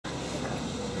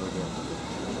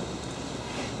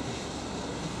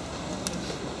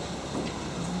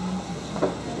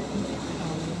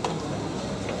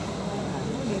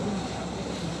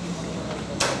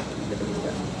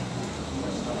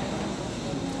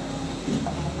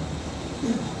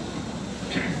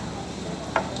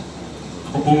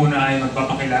po muna ay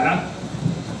magpapakilala.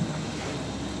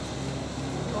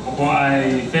 Ako po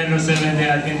ay fellow Seventh-day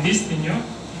Adventist ninyo.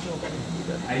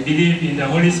 I believe in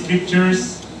the Holy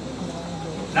Scriptures.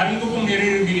 Lagi ko pong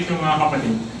nire-review ito mga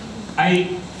kapatid.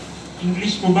 Ay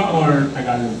English po ba or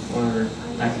Tagalog or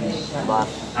English?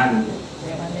 Ano?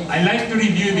 I like to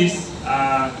review this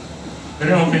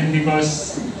very often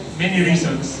because many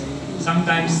reasons.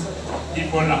 Sometimes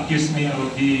people accuse me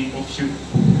of being offshoot,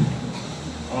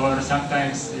 or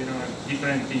sometimes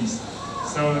different things.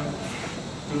 So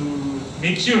to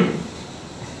make sure,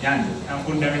 yan ang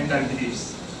fundamental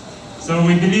beliefs. So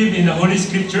we believe in the Holy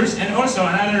Scriptures, and also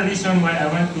another reason why I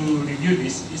want to review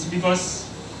this is because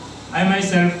I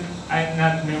myself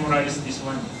not memorized this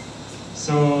one.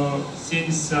 So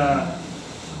since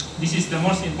this is the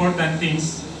most important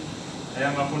things, kaya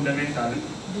mga fundamental,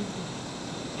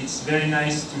 it's very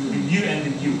nice to review and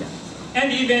review.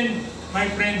 And even my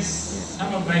friends,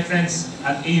 some of my friends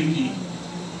at AUP,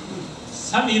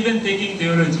 some even taking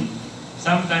theology,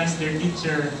 sometimes their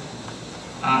teacher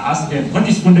asked them, what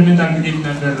is fundamental belief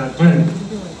number 12?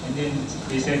 And then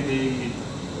they said they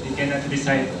cannot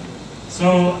recite.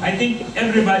 So I think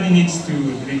everybody needs to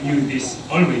review this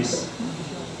always.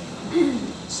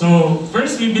 So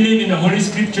first, we believe in the Holy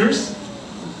Scriptures.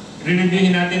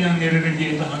 Re-reviewin natin ang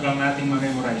nire-review ito hanggang nating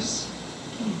ma-memorize.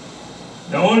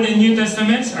 The Old and New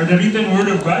Testaments are the written Word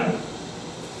of God.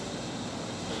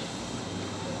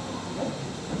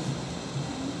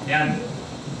 Yan.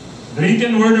 The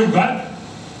written Word of God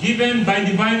given by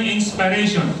divine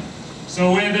inspiration.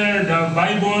 So whether the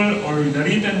Bible or the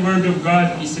written Word of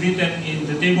God is written in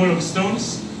the table of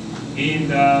stones,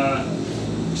 in the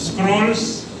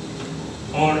scrolls,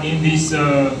 or in this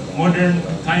modern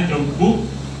kind of book,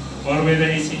 or whether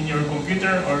it's in your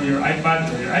computer or your iPad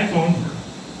or your iPhone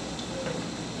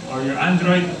or your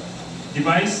Android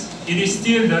device, it is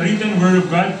still the written Word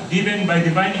of God given by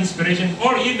divine inspiration,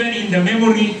 or even in the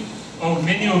memory of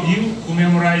many of you who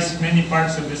memorize many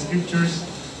parts of the Scriptures,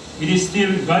 it is still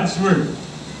God's Word.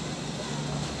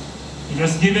 It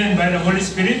was given by the Holy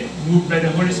Spirit, moved by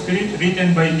the Holy Spirit,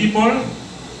 written by people,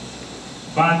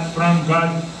 but from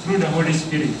God through the Holy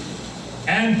Spirit.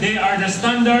 And they are the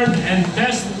standard and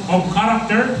test of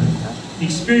character,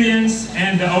 experience,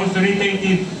 and the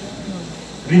authoritative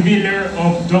revealer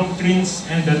of doctrines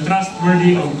and the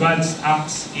trustworthy of God's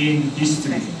acts in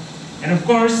history. And of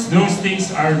course, those things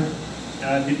are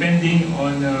depending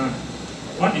on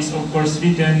what is of course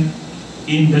written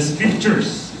in the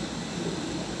Scriptures.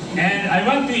 And I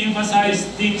want to emphasize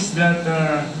things that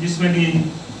usually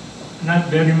not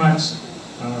very much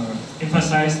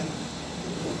emphasized.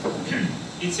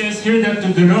 It says here that to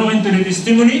the law and to the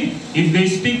testimony, if they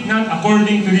speak not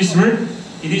according to this word,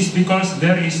 it is because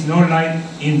there is no light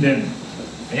in them.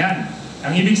 Ayan.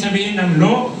 Ang ibig sabihin ng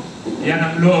law, ayan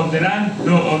ang law of the land,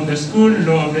 law of the school,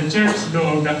 law of the church,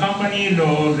 law of the company,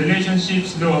 law of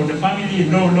relationships, law of the family,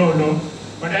 law.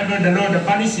 Whatever the law, the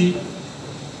policy,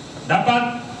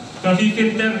 dapat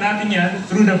pa-filter natin yan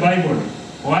through the Bible.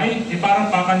 Why? Parang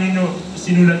pa kanino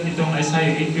sinulat itong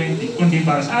Isaiah 8:20, kundi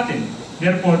para sa atin.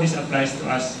 Therefore, this applies to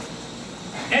us.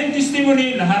 And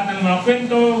testimony, lahat ng mga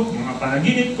kwento, mga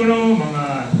panaginip ko,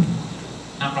 mga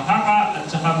haka-haka, at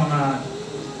saka mga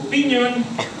opinion,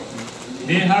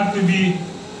 they have to be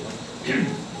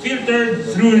filtered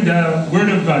through the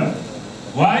Word of God.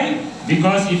 Why?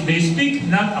 Because if they speak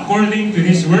not according to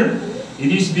this Word, it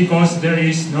is because there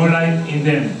is no light in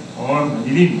them, or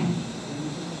madilim.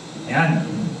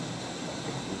 Ayan.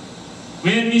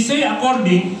 When we say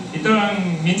according, ito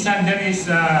ang minsan there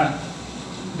are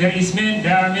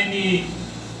many,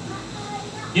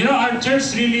 our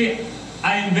church really,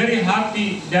 I am very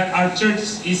happy that our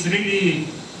church is really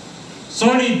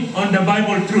solid on the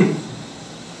Bible truth.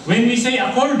 When we say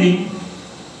according,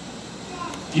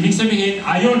 ibig sabihin,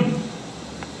 ayon.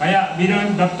 Kaya we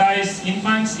don't baptize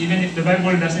infants, even if the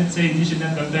Bible doesn't say you should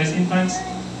not baptize infants.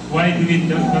 Why do we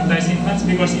don't baptize infants?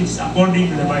 Because it's according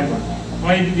to the Bible.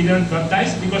 Why we don't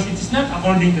baptize? Because it is not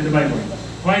according to the Bible.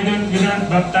 Why don't we not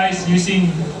baptize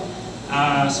using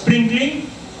sprinkling?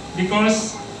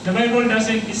 Because the Bible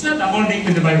doesn't, it's not according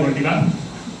to the Bible, di ba?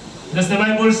 Does the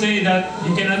Bible say that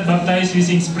you cannot baptize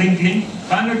using sprinkling?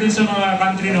 Paano din sa mga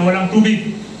country na walang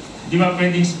tubig? Di ba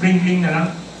pwedeng sprinkling na lang?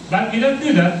 But we don't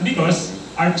do that because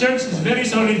our church is very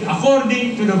solid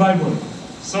according to the Bible.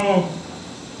 So,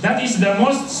 that is the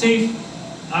most safe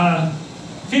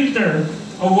filter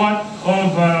of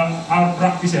our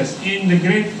practices. In the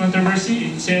Great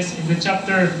Controversy, it says in the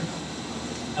chapter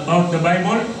about the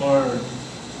Bible or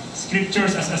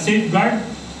Scriptures as a safeguard,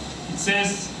 it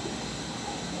says,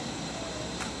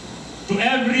 to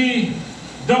every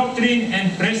doctrine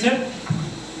and precept,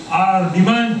 our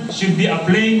demand should be a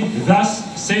plain, "Thus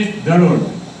saith the Lord."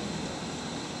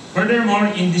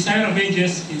 Furthermore, in Desire of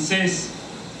Ages, it says,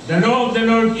 "The law of the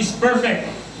Lord is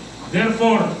perfect.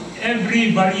 Therefore,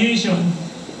 every variation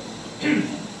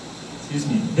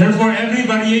therefore every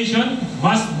variation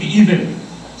must be evil."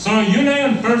 So, yun na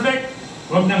yun, perfect.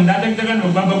 Huwag nang dadagdagan,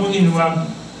 huwag babaguhin,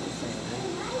 huwag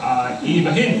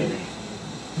iibahin.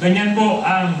 Ganyan po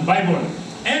ang Bible.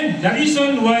 And the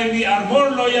reason why we are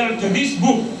more loyal to this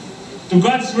book, to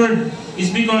God's Word,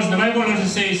 is because the Bible also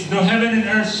says, "Though heaven and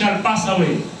earth shall pass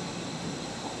away,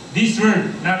 this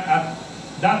Word, not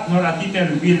that nor a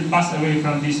tittle, will pass away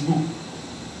from this book."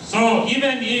 So,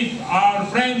 even if our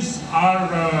friends,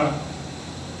 our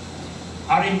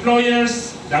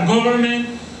employers, the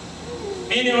government,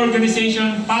 any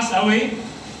organization pass away,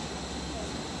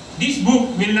 this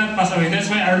book will not pass away. That's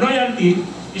why our loyalty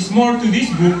is more to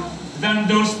this book than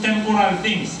those temporal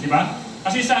things, di ba?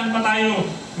 Kasi saan pa tayo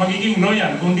magiging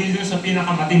loyal kung di doon sa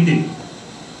pinakamatindi?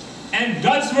 And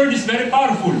God's Word is very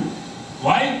powerful.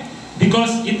 Why?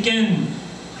 Because it can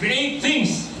create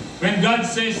things. When God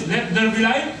says, "Let there be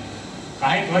light,"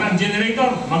 kahit walang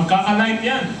generator, magkakalight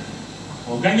yan.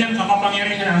 O ganyan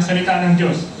kakapangyarihan ang salita ng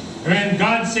Diyos. When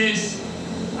God says,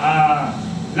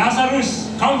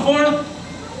 "Lazarus, come forth,"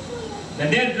 the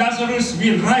dead Lazarus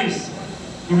will rise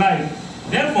to life.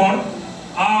 Therefore,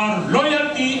 our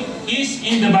loyalty is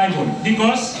in the Bible.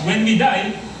 Because when we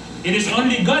die, it is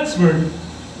only God's Word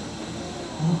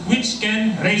which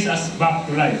can raise us back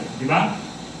to life. Di ba?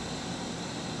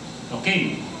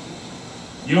 Okay.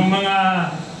 Yung mga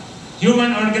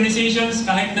human organizations,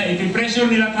 kahit na ipipressure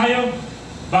nila tayo,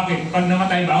 bakit? Pag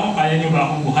namatay ba ako, kaya nyo ba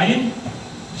akong buhayin?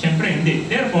 Siyempre, hindi.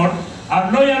 Therefore,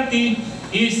 our loyalty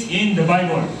is in the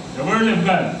Bible, the Word of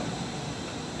God.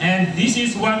 And this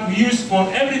is what we use for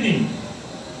everything.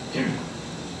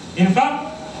 In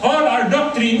fact, all our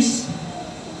doctrines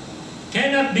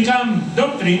cannot become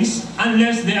doctrines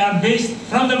unless they are based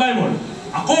from the Bible.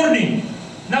 According.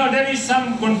 Now, there is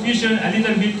some confusion, a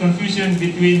little bit confusion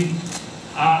between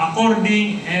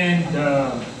according and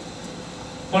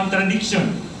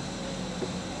contradiction.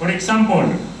 For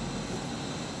example,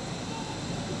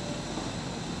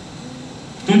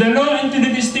 to the law and to the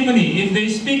testimony, if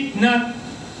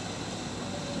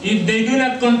they do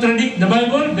not contradict the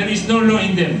Bible, there is no law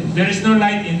in them. There is no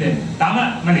light in them.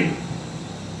 Tama, mali.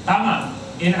 Tama,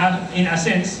 in a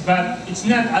sense, but it's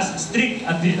not as strict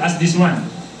as this one.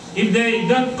 If they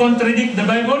don't contradict the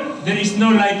Bible, there is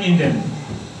no light in them.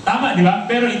 Tama, di ba?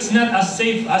 Pero it's not as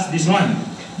safe as this one.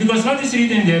 Because what is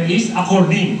written there is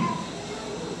according.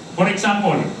 For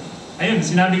example, ayun,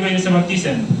 sinabi ko yun sa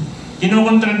baptism.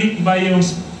 Kino-contradict ba yung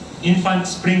infant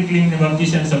sprinkling na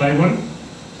baptism sa Bible?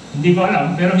 Hindi ko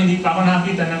alam, pero hindi pa ako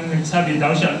nakita ng nagsabi,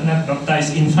 "Thou shalt not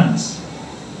baptize infants."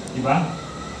 Di ba?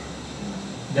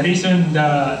 The reason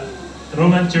the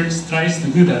Roman Church tries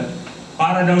to do that,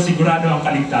 para daw sigurado ang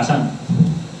kaligtasan.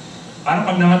 Para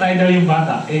pag namatay daw yung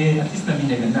bata, at least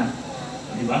nabinyagan na.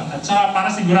 Diba? At saka para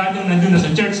sigurado nandun na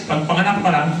sa church, pag panganak pa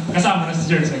lang, kasama na sa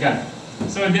church agad.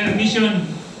 So their mission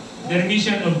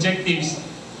objectives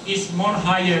is more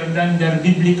higher than their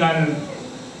biblical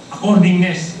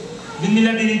accordingness. Doon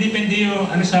nila dinidepende yung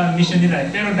sa mission nila.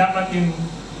 Pero dapat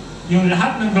yung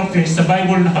lahat ng doctrines sa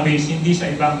Bible nakabase, hindi sa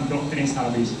ibang doctrines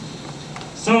nakabase.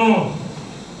 So,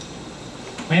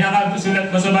 may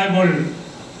nakasulat ba sa Bible,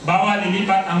 bawal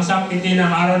ilipat ang sanctity ng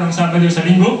araw ng Sabado sa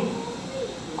linggo?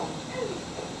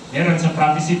 Meron sa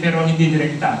prophecy pero hindi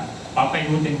direkta.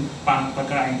 Papaigutin pa ang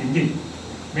pagkakaintindi.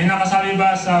 May nakasabi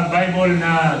ba sa Bible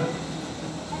na,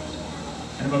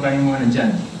 ano ba yung mga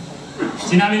nandyan?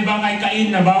 Sinabi ba kay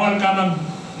Cain na bawal ka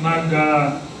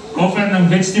mag-offer ng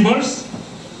vegetables?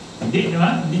 Hindi, di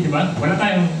ba? Hindi, di ba? Wala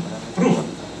tayong proof.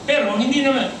 Pero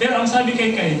ang sabi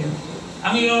kay Cain,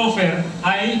 ang i-offer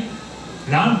ay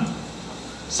lamb.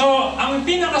 So, ang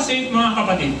pinaka-safe mga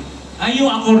kapatid ay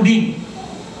yung according.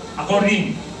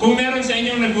 According. Kung meron sa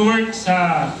inyong nag-work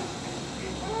sa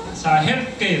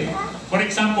healthcare, for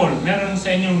example, meron sa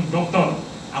inyong doktor,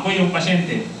 ako yung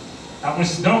pasyente.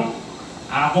 Tapos, "Doc,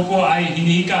 ako po ay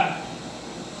hinihika.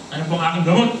 Ano pong aking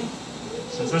gamot?"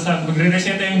 So,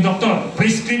 magre-reseta yung doktor,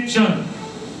 prescription.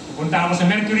 Punta ako sa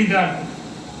Mercury Drug.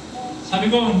 Sabi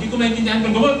ko, hindi ko maintindihan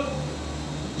ng gamot.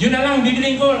 Yun na lang,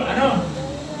 bibiliin ko,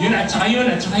 yun, at saka yun,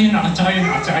 at saka yun, at saka yun,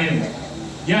 at saka yun.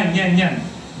 Yan.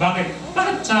 Bakit?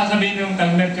 Bakit sasabihin ng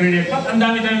Mercury Drug? Bakit ang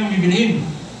dami tayong bibilihin?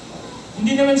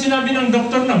 Hindi naman sinabi ng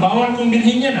doktor na bawal kong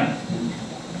bilhin yan,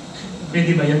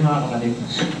 Pwede ba yan, mga kapatid?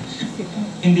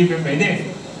 Hindi pa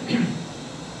pwede.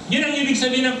 Yun ang ibig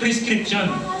sabihin ng prescription.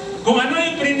 Kung ano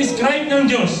yung prescribe ng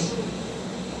Diyos,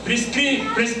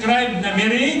 prescribe na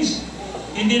marriage,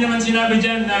 hindi naman sinabi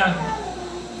dyan na,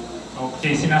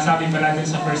 okay, sinasabi pala din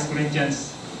sa 1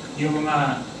 Corinthians, yung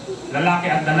mga lalaki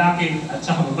at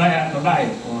saka babae at babae.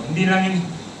 O, hindi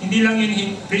lang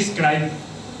yun prescribed,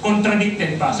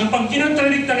 contradicted pa. So pag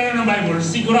kinontradict talaga ng Bible,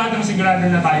 sigurado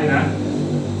na tayo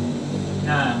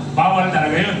na bawal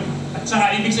talaga yun. At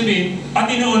saka ibig sabihin,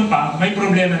 pati noon pa, may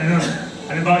problema na noon.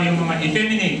 Halimbawa yung mga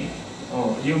effeminate,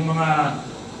 o yung mga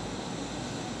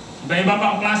iba-iba pa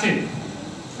ang klase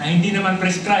na hindi naman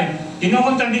prescribed,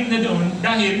 kinokontradict na doon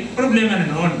dahil problema na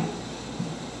noon.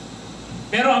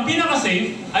 Pero ang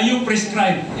pinaka-safe ay yung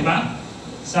prescribed, di ba?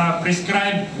 Sa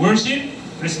prescribed worship,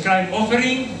 prescribed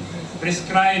offering,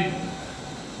 prescribed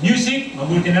music,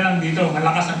 mabuti na lang dito,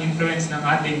 malakas ang influence ng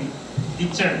ating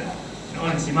teacher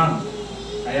noon, si Ma'am.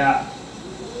 Kaya,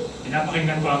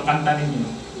 pinapakinggan ko ang kanta ninyo.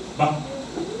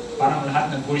 Parang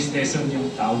lahat ng voice lesson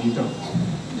yung tao dito.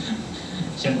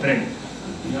 Siyempre,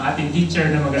 yung ating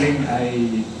teacher na magaling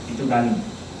ay ito galing.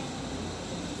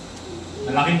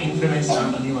 Malaking influence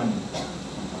ang iniwan.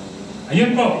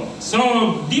 Ayun po. So,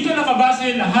 dito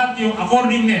nakabase lahat yung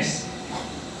accordingness.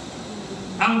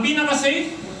 Ang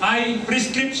pinaka-safe ay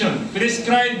prescription,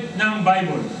 prescribed ng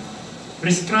Bible.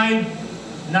 Prescribed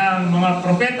ng mga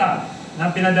propeta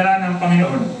na pinadala ng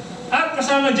Panginoon. At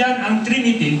kasama dyan ang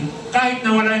Trinity, kahit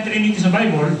na wala yung Trinity sa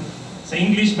Bible, sa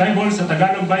English Bible, sa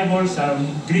Tagalog Bible, sa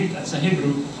Greek at sa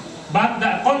Hebrew, but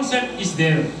the concept is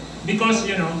there. Because,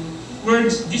 you know,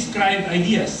 words describe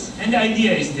ideas, and the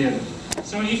idea is there.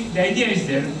 So if the idea is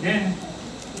there, then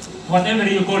whatever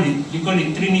you call it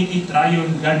Trinity,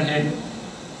 Triune, Godhead,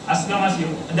 as long as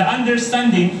the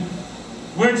understanding,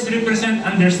 words represent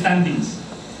understandings.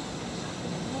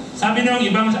 Sabi ng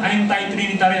ibang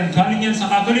anti-Trinitarian, galing yan sa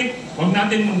Catholic, huwag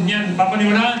natin yan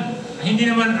papaniwalaan. Hindi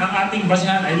naman ang ating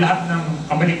basihan ay lahat ng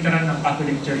kabaliktaran ng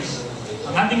Catholic Church.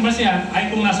 Ang ating basihan ay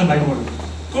kung nasa Bible.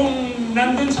 Kung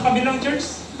nandun sa kabilang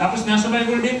church, tapos nasa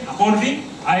Bible din, according,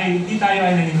 ay di tayo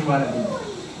ay naniniwala din.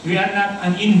 We are not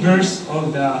an inverse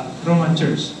of the Roman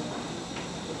Church.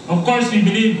 Of course, we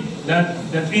believe that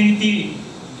the Trinity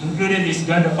included is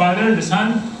God the Father, the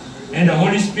Son, and the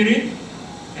Holy Spirit.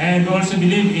 And we also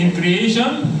believe in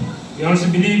creation. We also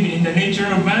believe in the nature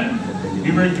of man.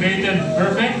 We were created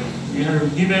perfect. We are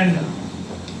given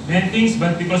many things,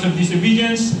 but because of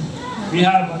disobedience, we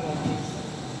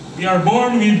are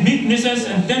born with weaknesses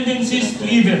and tendencies to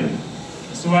evil.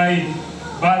 That's why,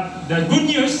 but the good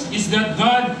news is that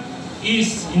God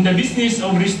is in the business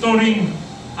of restoring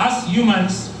us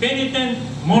humans, penitent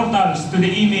mortals, to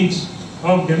the image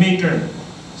of the Maker.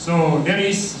 So there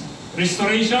is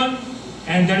restoration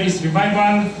and there is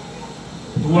revival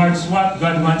towards what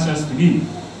God wants us to be.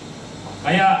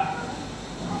 Kaya,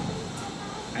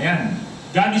 ayan,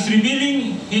 God is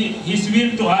revealing His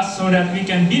will to us so that we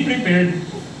can be prepared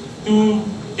to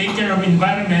take care of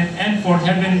environment and for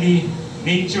heavenly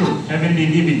nature,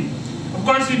 heavenly living. Of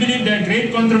course, we believe the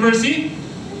great controversy.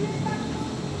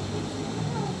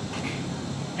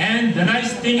 And the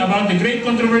nice thing about the great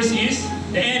controversy is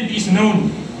the end is known.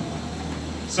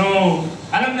 So,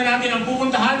 alam na natin ang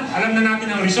pupuntahan, alam na natin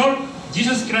ang result.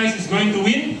 Jesus Christ is going to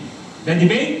win the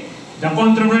debate, the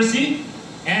controversy,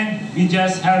 and we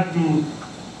just have to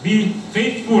be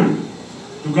faithful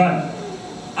to God.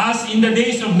 As in the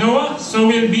days of Noah, so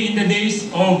will be in the days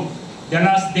of the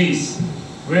last days,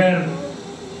 where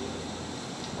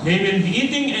they will be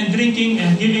eating and drinking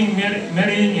and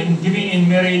marrying and giving in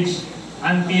marriage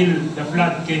until the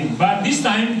flood came. But this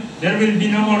time, there will be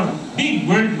no more big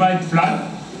worldwide flood,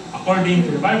 according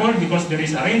to the Bible, because there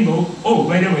is a rainbow. Oh,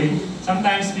 by the way,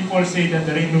 sometimes people say that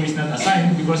the rainbow is not a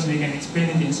sign because they can explain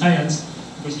it in science,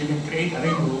 because you can create a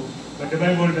rainbow. But the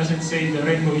Bible doesn't say the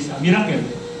rainbow is a miracle.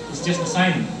 It's just a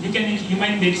sign. You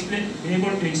might be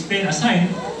able to explain a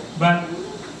sign, but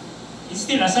it's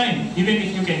still a sign, even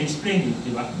if you can explain it,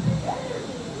 di ba?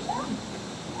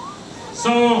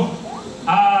 So,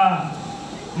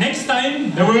 next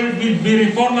time, the world will be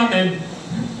reformatted.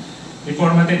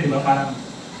 Reformatted, di ba?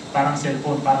 Parang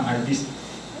cellphone, parang hard disk.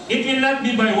 It will not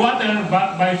be by water,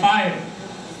 but by fire.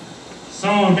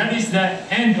 So, that is the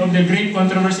end of the great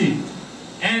controversy.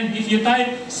 And if you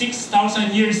type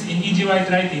 6,000 years in E.G. White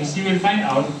writings, you will find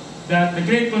out that the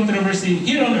great controversy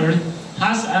here on earth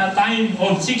has a time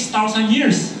of 6,000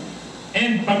 years.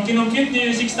 And pag kinompute niyo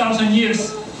yung 6,000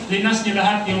 years, linas niyo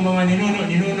lahat yung mga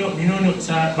ninuno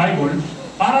sa Bible,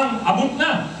 parang abot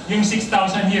na yung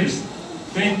 6,000 years.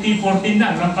 2014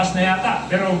 na, lampas na yata.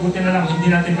 Pero buti na lang,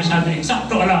 hindi natin masyado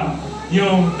eksakto alam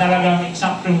yung talagang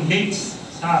eksaktong dates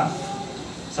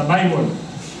sa Bible.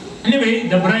 Anyway,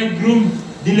 the bridegroom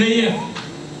delayeth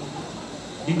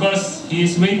because he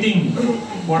is waiting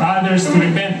for others to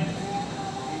repent.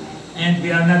 and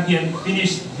we are not yet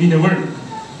finished with the work.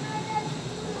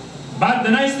 But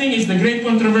the nice thing is the great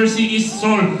controversy is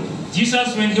solved.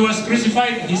 Jesus, when he was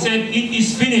crucified, he said, "It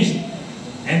is finished."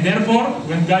 And therefore,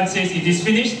 when God says it is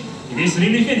finished, it is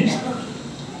really finished.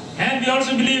 And we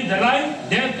also believe the life,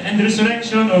 death, and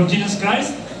resurrection of Jesus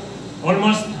Christ.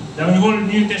 Almost the whole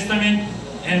New Testament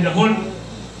and the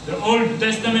Old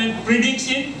Testament predicts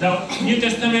it. The New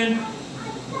Testament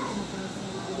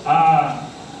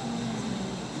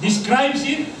describes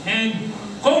it and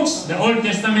quotes the Old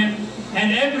Testament.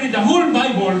 And the whole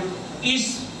Bible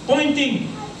is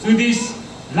pointing to this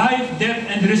life, death,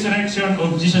 and resurrection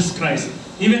of Jesus Christ.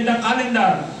 Even the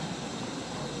calendar,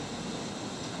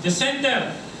 the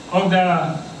center of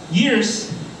the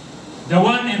years, the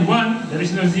 1 and 1, there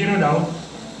is no 0 now,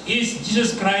 is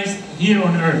Jesus Christ here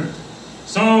on earth.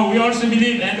 So we also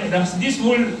believe, and this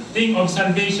whole thing of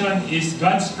salvation is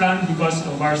God's plan because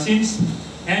of our sins.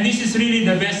 And this is really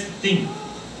the best thing.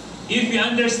 If we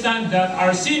understand that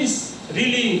our sins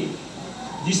really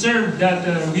deserve that,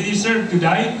 we deserve to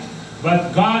die,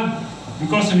 but God,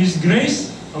 because of His grace,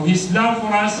 of His love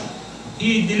for us,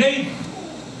 He delayed.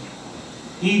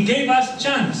 He gave us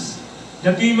chance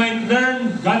that we might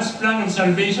learn God's plan of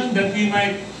salvation, that we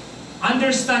might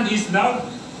understand His love,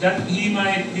 that we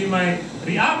might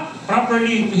react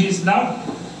properly to His love,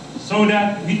 so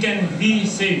that we can be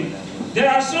saved. There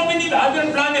are so many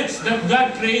other planets that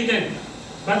God created,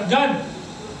 but God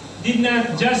did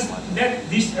not just let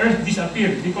this earth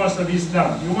disappear because of His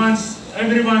love. He wants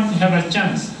everyone to have a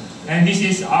chance. And this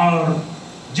is our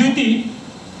duty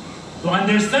to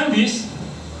understand this,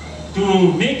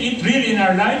 to make it real in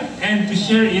our life, and to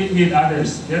share it with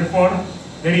others. Therefore,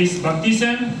 there is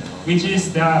baptism, which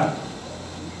is the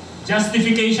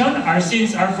justification. Our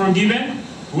sins are forgiven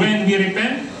when we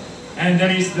repent. And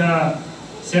there is the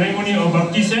ceremony of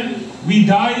baptism. We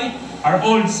die, our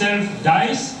old self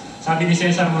dies. Sabi ni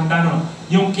Cesar Montano,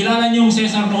 yung kilala niyong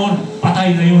Cesar noon,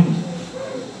 patay na yun.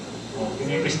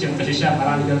 Christian kasi siya,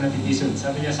 marami daw natitisod.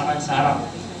 Sabi niya sa harap,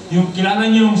 yung kilala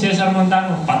niyong Cesar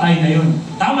Montano, patay na yun.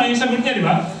 Tama yung sagot niya, di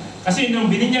ba? Kasi nung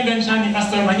bininyagan siya ni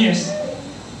Pastor Mañez,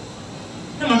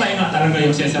 namatay nga talaga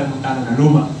yung Cesar Montano na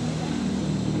luma.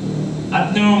 At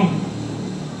nung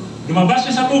lumabas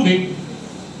siya sa tubig,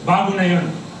 bago na yun.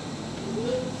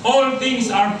 All things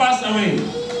are passed away.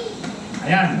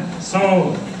 Ayan.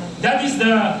 So, that is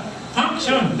the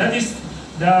function. That is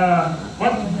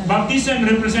what baptism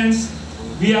represents.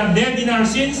 We are dead in our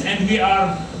sins and we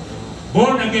are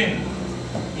born again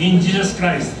in Jesus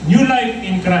Christ. New life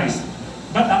in Christ.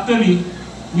 But actually,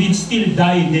 we still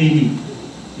die daily.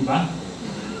 Diba?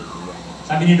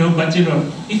 Sabi ni Doug Bachelor,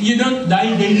 if you don't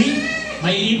die daily,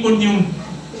 maiipon yung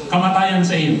kamatayan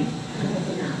sa iyo.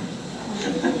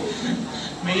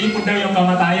 Maiipon daw yung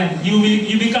kamatayan. You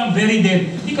become very dead.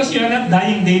 Because you are not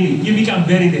dying daily. You become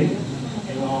very dead.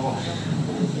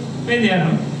 Pwede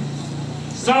ano?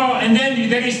 So, and then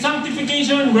there is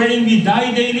sanctification wherein we die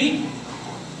daily.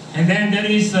 And then there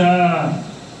is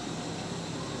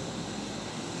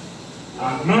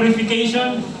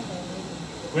glorification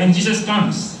when Jesus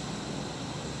comes.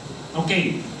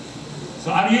 Okay. So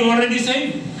are you already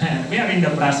saved? We are in the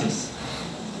process.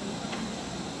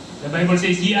 The Bible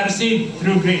says, ye are saved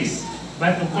through grace.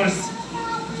 But of course,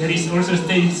 there is also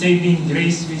saving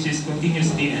grace which is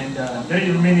continuously, and there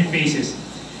are many phases.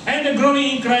 And the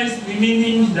growing in Christ,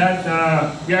 meaning that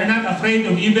we are not afraid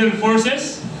of evil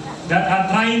forces that are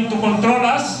trying to control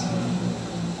us.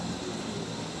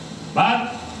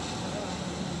 But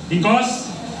because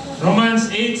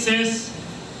Romans 8 says,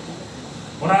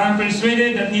 for I am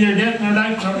persuaded that neither death nor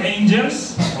life nor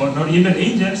angels, or nor even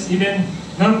angels, even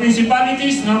nor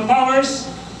principalities, nor powers,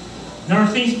 nor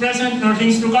things present, nor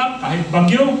things to come, kahit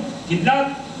bagyo,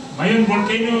 kidlat, mayon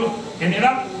volcano can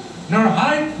erupt, nor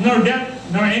height, nor depth,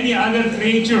 nor any other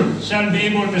creature shall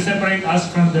be able to separate us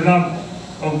from the love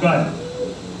of God.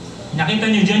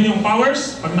 Nakita niyo dyan yung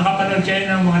powers? Pag nakapanood kayo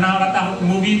ng mga nakakatakot na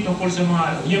movie tungkol sa mga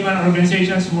human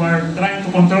organizations who are trying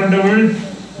to control the world,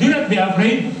 do not be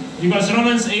afraid, because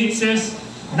Romans 8 says,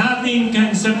 nothing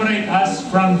can separate us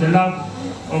from the love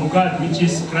of God, which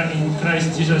is in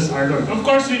Christ Jesus our Lord. Of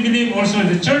course, we believe also in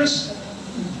the church.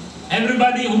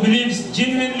 Everybody who believes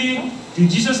genuinely to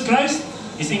Jesus Christ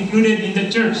is included in the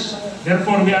church.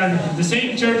 Therefore, we are the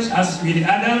same church as with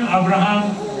Adam,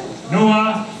 Abraham,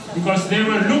 Noah, because they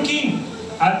were looking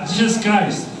at Jesus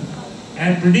Christ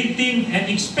and predicting and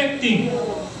expecting.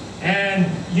 And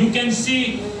you can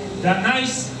see the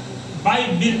nice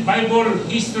Bible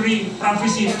history,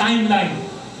 prophecy, timeline.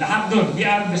 Lahat doon. We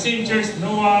are the same church,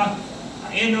 Noah,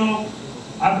 Enoch,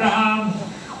 Abraham,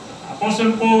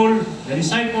 Apostle Paul, the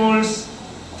disciples,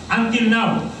 until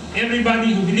now.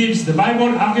 everybody who believes the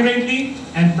Bible accurately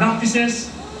and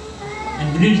practices and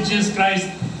believes Jesus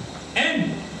Christ.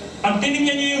 And pag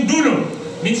tinignan nyo yung dulo,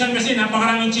 minsan kasi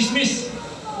napakaraming chismis.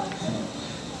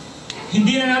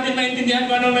 Hindi na natin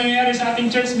maintindihan kung ano nangyayari sa ating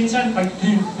church minsan. Pag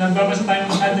nagbabasa tayo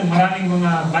masyadong maraming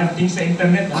mga bad things sa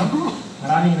internet,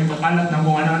 maraming nagkakalat ng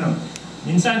kung ano-ano.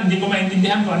 Minsan, hindi ko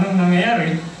maintindihan kung anong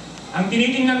nangyayari. Ang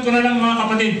tinitingnan ko na lang mga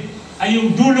kapatid ay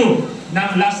yung dulo ng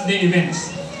last day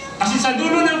events. Kasi sa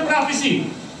dulo ng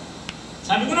prophecy,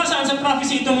 sabi ko na saan sa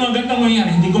prophecy itong mga gantong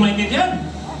mangyayari, hindi ko maintindihan.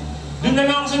 Doon na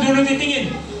lang ako sa dulo titingin.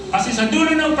 Kasi sa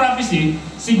dulo ng prophecy,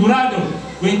 sigurado,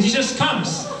 when Jesus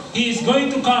comes, He is going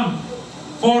to come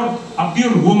for a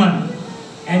pure woman.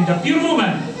 And the pure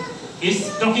woman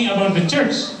is talking about the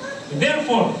church.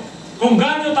 Therefore, kung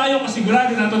gaano tayo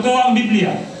kasigurado na totoo ang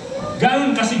Biblia,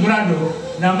 gaano kasigurado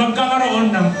na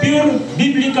magkakaroon ng pure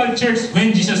biblical church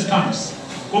when Jesus comes.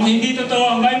 Kung hindi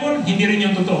totoo ang Bible, hindi rin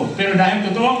yung totoo. Pero dahil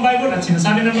totoo ang Bible at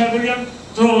sinasabi ng Bible yun,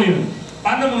 totoo yun.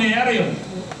 Paano mangyayari yun?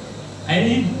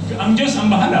 Ay, ang Diyos ang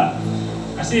bahala.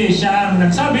 Kasi siya ang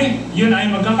nagsabi, yun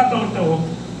ay magkakatotoo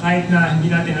kahit na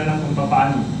hindi natin alam kung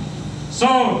paano.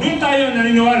 So, dun tayo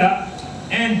naniniwala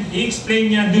and i-explain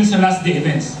niya dun sa last day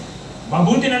events.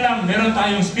 Mabuti na lang, meron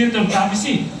tayong Spirit of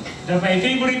Prophecy. My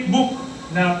favorite book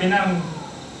na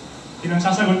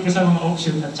pinangsasagot ko sa mga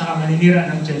auction at saka maninira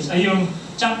ng church ay yung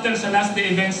chapter sa last day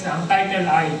events na ang title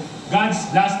ay God's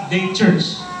Last Day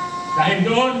Church. Dahil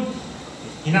doon,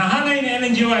 hinahanay ni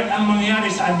Ellen G. White ang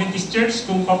mangyayari sa Adventist Church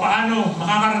kung paano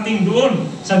makakarating doon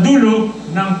sa dulo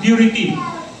ng purity.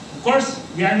 Of course,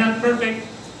 we are not perfect.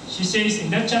 She says in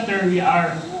that chapter, we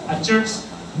are a church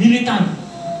militant.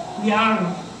 We are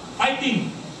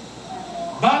fighting.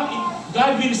 But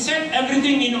God will set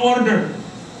everything in order.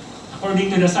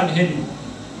 According to the subheading.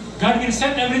 God will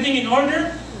set everything in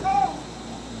order.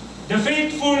 The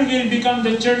faithful will become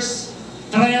the church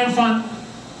triumphant.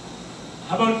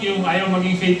 How about yung ayaw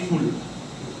maging faithful?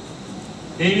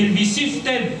 They will be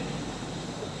sifted.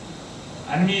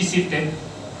 Ano yung sifted?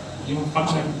 Yung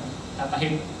pag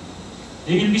nagtatahip.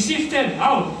 They will be sifted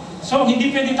out. So, hindi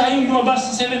pwede tayong lumabas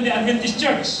sa Seventh-day Adventist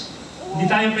Church. Hindi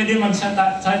tayo pwede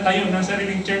tayo ng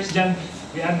sariling church dyan.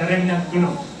 We are the remnant,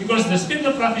 Because the Spirit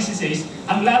of Prophecy says,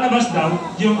 ang lalabas daw,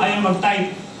 yung ayaw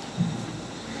mag-type.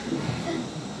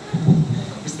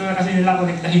 Gusto na kasi nila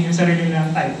konektahin yung sarili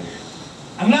nilang type.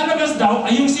 Ang lalabas daw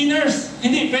ay yung sinners.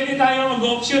 Hindi pwede tayo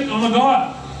mag-offshoot o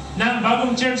magawa ng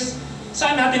bagong church.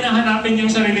 Saan natin nahanapin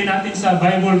yung sarili natin sa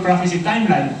Bible prophecy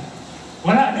timeline?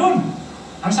 Wala doon.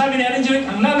 Ang sabi ni Ellen G. White,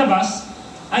 ang lalabas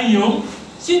ay yung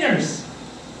sinners.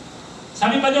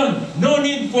 Sabi pa doon, no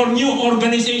need for new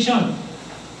organization.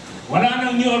 Wala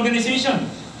nang new organization.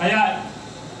 Kaya,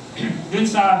 dun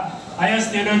sa IAS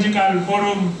Theological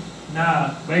Forum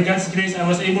na by God's grace I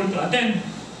was able to attend,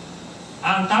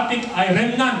 ang topic ay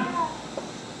remnant.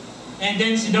 And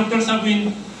then si Dr.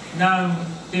 Sabwin ng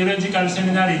Theological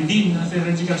Seminary, Dean ng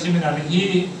Theological Seminary,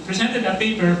 he presented a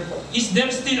paper, is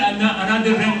there still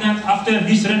another remnant after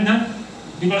this remnant?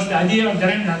 Because the idea of the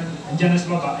remnant, andyan na sa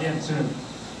baba, ayan, sunod.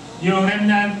 Yung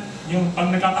remnant, yung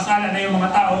pag nagkakasala na yung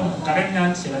mga tao,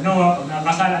 ka-remnant, sila Noah, pag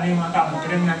nagkakasala na yung mga tao,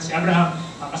 ka-remnant, si Abraham,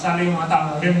 nakakasala yung mga tao,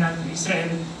 remnant, Israel,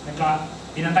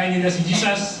 pinatay nila si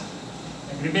Jesus,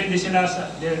 nag-rebelde sila sa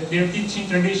their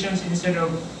teaching traditions instead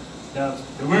of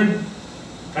the word.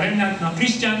 Ka-remnant ng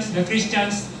Christians, the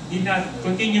Christians did not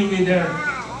continue with their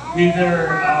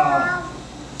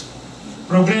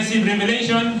progressive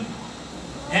revelation,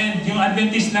 and yung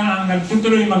Adventist lang ang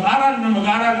nagtutuloy mag-aral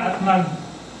at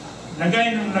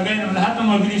maglagay ng lahat ng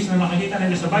mga beliefs na makikita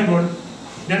nila sa Bible.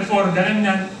 Therefore, the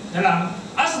remnant na lang,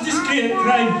 as described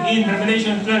in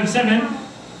Revelation 12:7,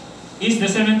 is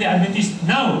the Seventh-day Adventist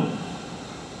now.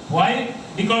 Why?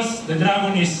 Because the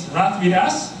dragon is wrath with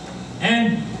us,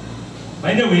 and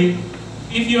by the way,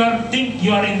 if you think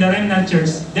you are in the remnant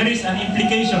church, there is an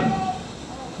implication.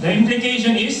 The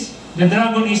implication is the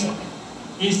dragon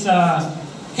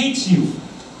hates you.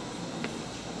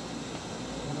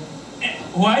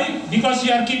 Why? Because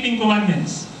you are keeping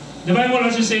commandments. The Bible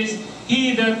also says,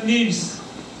 he that lives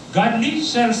godly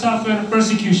shall suffer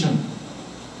persecution.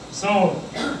 So,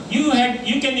 you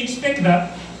can expect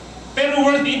that, pero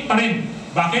worth it pa rin.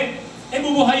 Bakit?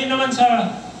 Bubuhayin naman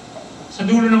sa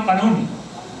dulo ng panahon.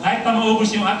 Kahit pa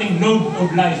maubos yung ating load of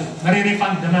life,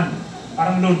 nare-refund naman.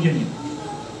 Parang load yun.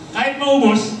 Kahit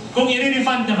maubos, kung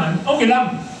i-refund naman, okay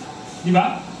lang. Di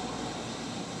ba?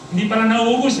 Hindi pala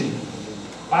nauubos eh.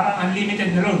 Parang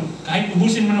unlimited na load. Kahit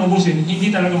ubusin mo na ubusin,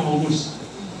 hindi talaga maubos.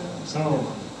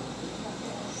 So,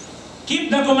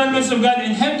 keep the commandments of God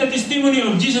and have the testimony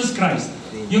of Jesus Christ.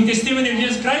 Yung testimony of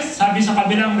Jesus Christ, sabi sa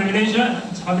kabilang revelation,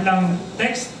 sa kabilang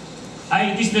text,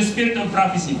 Ay, it is the spirit of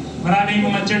prophecy. Maraming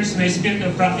mga church may spirit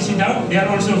of prophecy daw. They are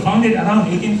also founded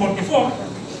around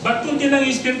 1844. But kunti lang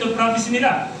yung spirit of prophecy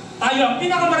nila. Tayo ang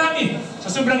pinakamarami. Sa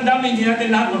sobrang dami, hindi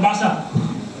natin lahat mabasa.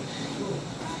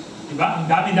 Diba? Ang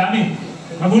dami-dami.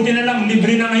 Mabuti na lang,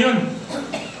 libre na ngayon.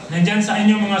 Nandyan sa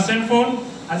inyong mga cellphone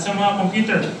at sa mga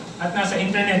computer. At nasa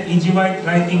internet,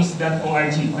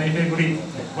 egywritewritings.org. My favorite,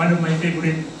 one of my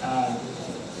favorite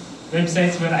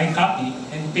websites where I copy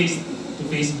and paste to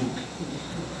Facebook.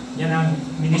 Yan ang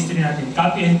ministry natin.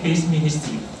 Copy and paste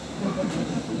ministry.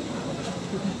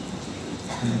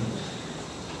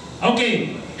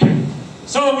 Okay.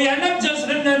 So we are not just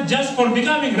remnant just for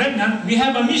becoming remnant. We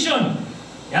have a mission.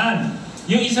 Yan.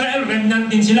 Yung Israel, remnant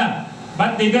din sila.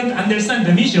 But they don't understand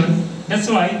the mission. That's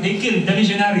why they killed the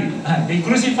missionary. They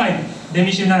crucified the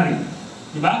missionary.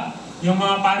 Diba? Yung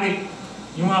mga pari,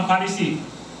 yung mga Pharisee.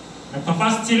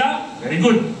 Nagpa-fast sila, very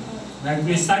good.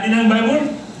 Nag-study ng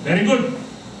Bible, very good.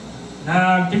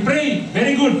 Nag-pray,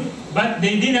 very good. But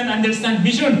they did not understand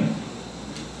mission.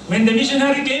 When the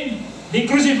missionary came, they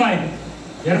crucified.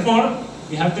 Therefore,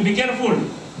 we have to be careful.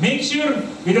 Make sure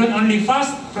we don't only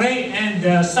fast, pray, and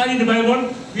study the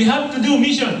Bible. We have to do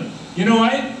mission. You know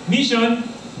why? Mission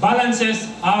balances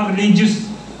our religious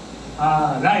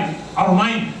life, our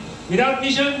mind. Without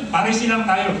mission, Pharisee lang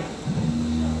tayo.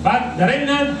 But the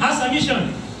remnant has a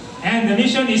mission. And the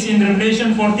mission is in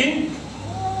Revelation 14,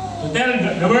 to tell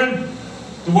the world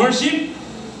to worship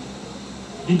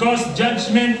because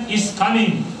judgment is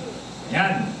coming.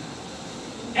 Yan.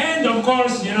 And of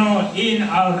course, you know, in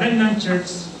our remnant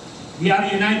church, we are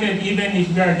united even if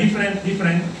we are different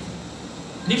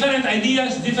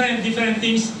ideas, different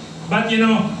things. But you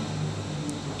know,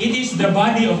 it is the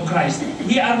body of Christ.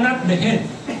 We are not the head.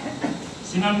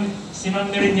 Si Ma'am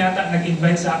Nirin yata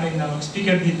nag-invite sa akin na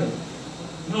mag-speaker dito.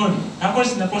 Noon.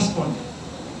 Tapos na-postpone.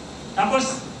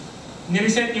 Tapos,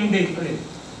 nireset yung date ulit.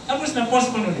 Tapos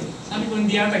na-postpone ulit. Sabi ko,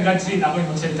 hindi yata God's will ako yung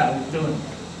magsalita ulit doon.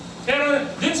 Pero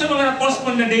dun sa mga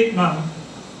na-postpone na date, ma'am,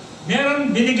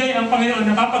 meron binigay ang Panginoon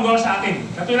na papagawa sa akin.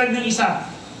 Katulad ng isa.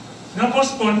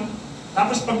 Na-postpone,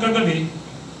 tapos pagkagabi,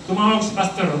 tumawag si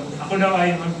pastor, ako daw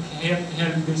ay mag-help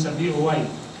dun sa BOY.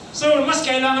 So, mas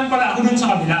kailangan pala ako dun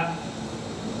sa kabila.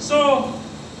 So,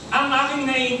 ang aking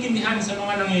naiintindihan sa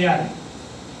mga nangyayari,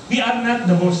 we are not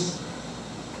the boss.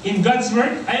 In God's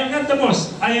word, I am not the boss.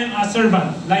 I am a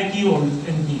servant like you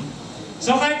and me.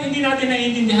 So, kahit hindi natin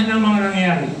naiintindihan ang mga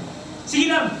nangyayari, sige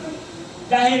lang.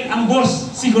 Dahil ang boss,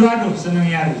 sigurado sa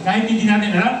nangyayari. Kahit hindi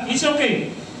natin alam, it's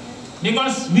okay.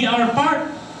 Because we are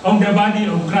part of the body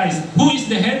of Christ. Who is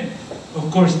the head? Of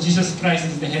course, Jesus Christ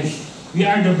is the head. We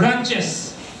are the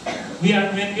branches. We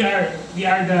are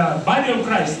the body of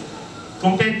Christ.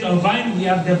 Compared to a vine, we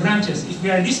have the branches. If we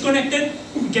are disconnected,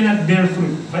 we cannot bear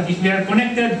fruit. But if we are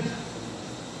connected,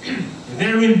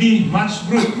 there will be much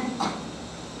fruit.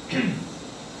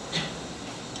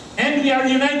 And we are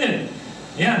united.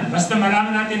 Yan, basta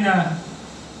malaman natin na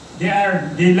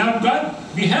they love God,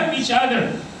 we help each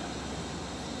other.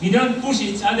 We don't push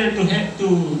each other to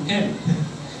hell.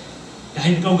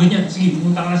 Dahil ikaw ganyan, sige,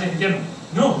 pumunta ka na sa impyerno.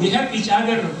 No, we help each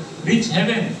other reach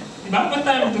heaven. Diba? Ba't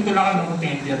tayo magtutulakan ng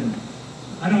konting impyerno?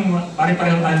 Anong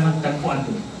pare-pareho tayo magtagpuan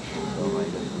doon?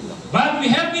 But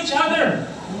we help each other.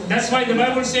 That's why the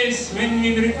Bible says, when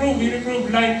we reprove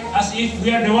like as if we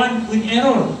are the one in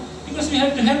error. Because we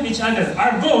have to help each other.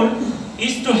 Our goal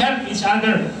is to help each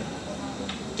other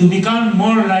to become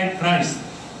more like Christ.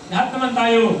 Lahat naman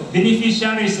tayo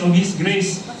beneficiaries of His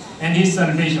grace and His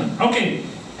salvation. Okay.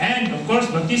 And of course,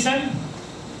 baptism.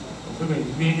 Okay,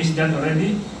 we finished that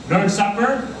already. Lord's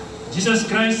Supper. Jesus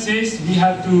Christ says we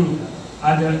have to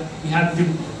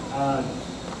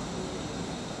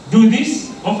do this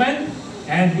often,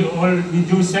 and we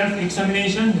do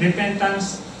self-examination,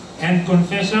 repentance, and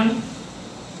confession,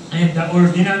 and the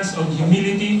ordinance of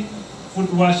humility,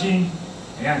 foot washing.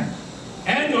 Ayan.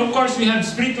 And of course, we have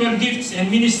spiritual gifts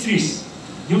and ministries.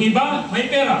 Yung iba, may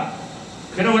pera,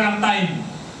 pero walang time.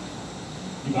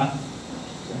 Diba?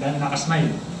 Dahil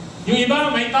nakasmile. Yung iba,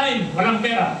 may time, walang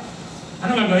pera.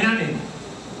 Ano gagawin natin?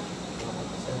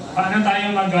 Paano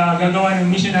tayo gagawa ng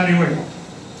missionary work?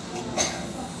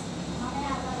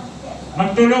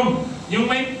 Magtulong. Yung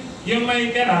may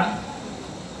pera,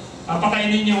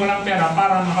 papakainin niyo walang pera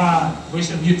para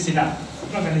maka-voice of youth sila.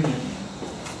 Diba ganun yun?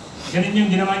 Ganun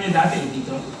yung ginawa niyo dati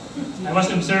dito. I was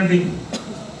observing.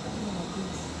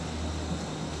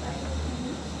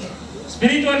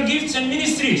 Spiritual gifts and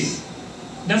ministries.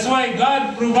 That's why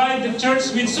God provides the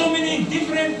church with so many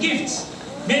different gifts.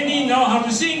 Many know how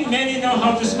to sing, many know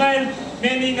how to smile,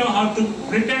 many know how to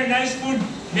prepare nice food,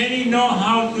 many know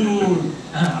how to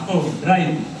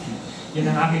drive. Yan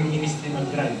ang aking ministry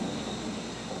mag-drive.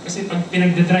 Kasi pag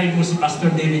pinagdadrive mo si Pastor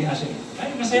David Asher,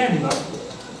 ay masaya, di ba?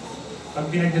 Pag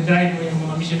pinagdadrive mo yung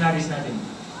mga missionaries natin,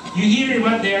 you hear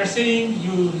what they are saying,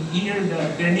 you hear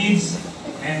their needs,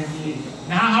 and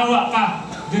nahahawa ka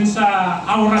dun sa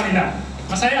aura nila.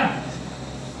 Masaya.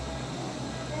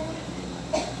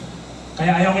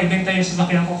 Kaya ayaw ko ibenta yung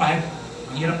sasakyan ko kahit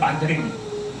ang hirap paandarin.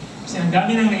 Kasi ang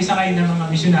dami nang naisakay ng mga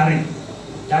missionary.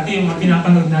 Dati yung mga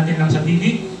pinapanood natin lang sa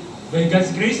TV, by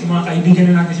God's grace, mga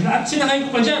kaibigan na natin sila. At sinakay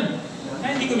ko pa dyan.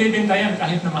 Kaya hindi ko bibenta yan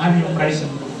kahit na mahal yung price.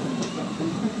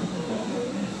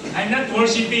 I'm not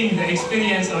worshiping the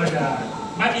experience or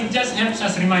but it just helps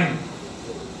us remind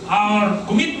our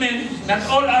commitment that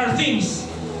all our things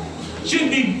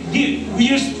should be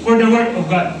used for the work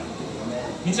of God.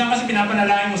 Minsan kasi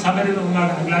pinapanalangin ko, sabi rin ng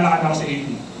umaga, naglalakad ako sa AD.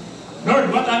 Lord,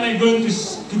 what am I going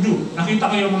to do? Nakita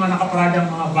ko yung mga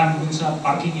nakaparadang mga van dun sa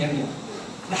parking area.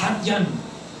 Lahat yan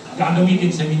gagamitin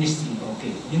sa ministry.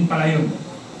 Okay, yun pala yun.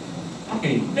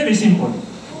 Okay, very simple.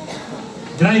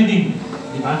 Driving,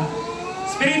 di ba?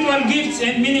 Spiritual gifts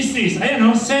and ministries. Ayan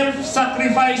o,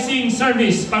 self-sacrificing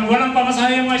service. Pag walang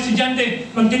pamasahe yung mga estudyante,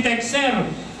 mag-detect, sir,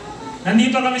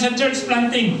 nandito kami sa church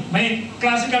planting. May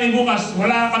klase kami bukas,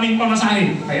 wala kaming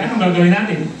pamasahe. Kaya anong gagawin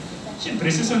natin?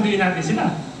 Siyempre, susunduin natin sila.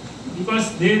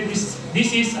 Because this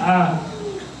is a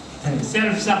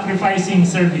self-sacrificing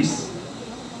service.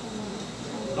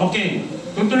 Okay,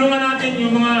 tutulungan natin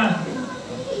yung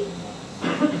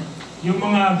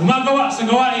mga gumagawa sa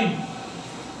gawain.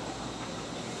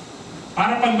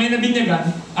 Para pag may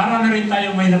nabinyagan, para na rin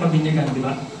tayo may napabinyagan, di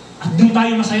ba? At doon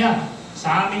tayo masaya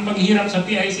sa aming paghihirap sa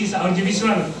PIC, sa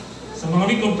audiovisual, sa mga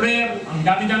week of prayer. Ang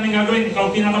dami-daming gagawin, ikaw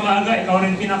pinakamaaga, ikaw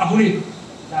rin pinakahuli.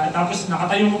 Tapos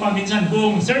nakatayo mo pa minsan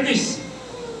buong service.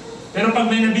 Pero pag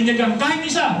may nabinyagan, kahit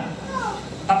isa,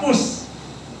 tapos,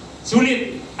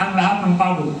 sulit ang lahat ng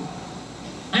pagod.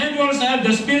 And we also have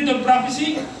the spirit of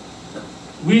prophecy,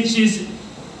 which is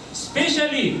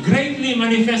especially greatly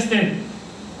manifested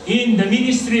in the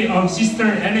ministry of Sister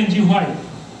Ellen G. White.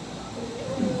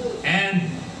 And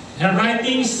her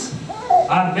writings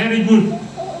are very good.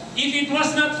 If it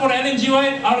was not for Ellen G.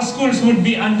 White, our schools would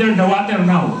be under the water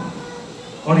now,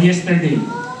 or yesterday.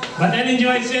 But Ellen G.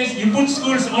 White says, you put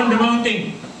schools on the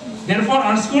mountain. Therefore,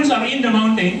 our schools are in the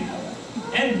mountain,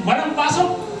 and walang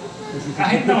pasok.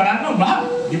 Kahit na wala nang baha,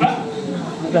 di ba?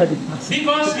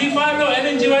 Because we follow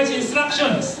Ellen G. White's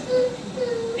instructions.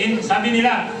 Sabi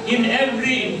nila, in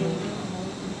every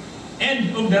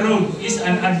end of the road is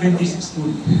an Adventist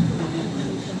school.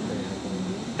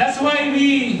 That's why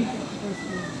we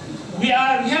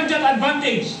have that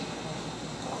advantage.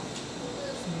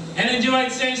 Ellen G.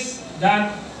 White says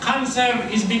that cancer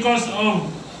is because of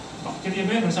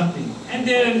bacteria or something. And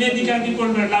the medical people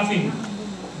were laughing.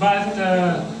 But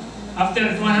after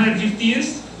 150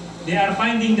 years, they are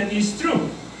finding that it's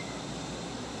true.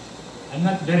 I'm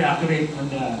not very accurate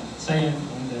on the science,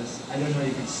 I don't know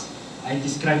if I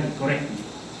described it correctly.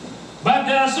 But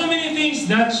there are so many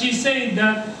things that she said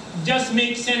that just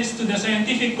make sense to the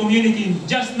scientific community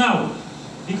just now.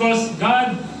 Because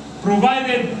God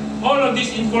provided all of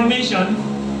this information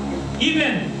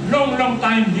even long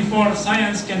time before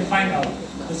science can find out.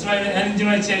 That's why when Ellen G.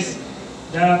 White says,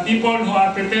 the people who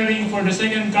are preparing for the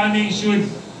second coming should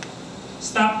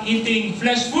stop eating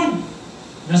flesh food.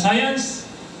 The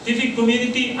scientific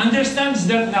community understands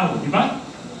that now, di ba?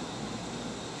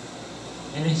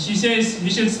 And she says, we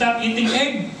should stop eating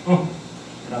egg. Oh,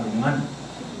 grabe naman.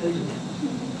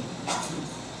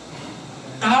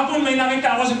 Kahapon may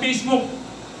nakita ako sa Facebook,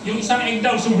 yung isang egg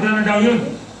daw, sobra na daw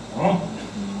yun. Oh.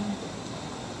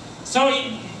 So,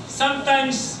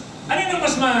 sometimes, ano yung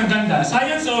mas maganda?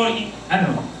 Science o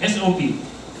SOP?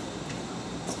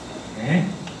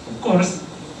 Of course,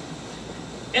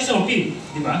 SOP,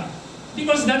 di ba?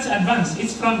 Because that's advanced.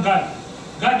 It's from God.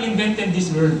 God invented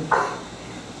this world.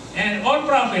 And all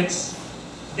prophets,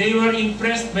 they were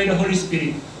impressed by the Holy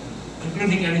Spirit,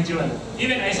 including Ellen G. White.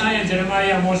 Even Isaiah,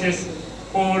 Jeremiah, Moses,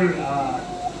 Paul,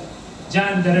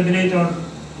 John the Revelator,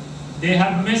 they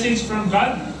have message from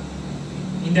God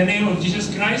in the name of Jesus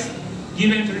Christ,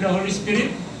 given through the Holy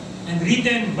Spirit, and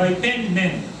written by pen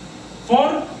men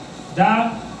for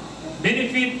the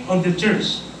benefit of the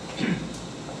church.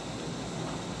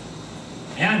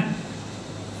 Ayan.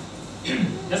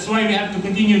 That's why we have to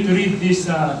continue to read this.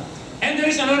 And there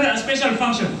is another special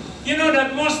function. You know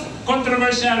that most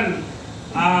controversial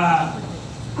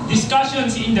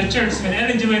discussions in the church when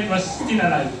Ellen G. White was still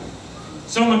alive.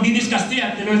 So magdi-discuss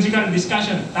niya, theological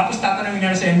discussion. Tapos tatanungin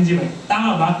nila sa Ellen G. White.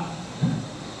 Tama ba?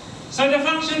 So the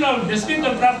function of the spirit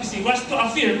of prophecy was to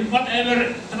affirm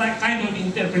whatever kind of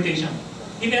interpretation.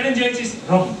 If Ellen G. White is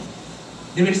wrong,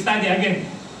 they will study again.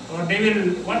 Or they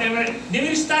will, whatever, they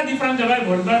will study from the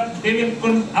Bible, but they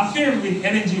will affirm with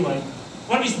Ellen G. White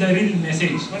what is the real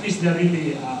message, what is the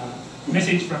really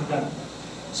message from God.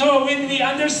 So when we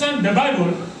understand the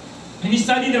Bible, when we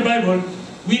study the Bible,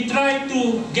 we try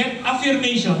to get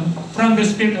affirmation from the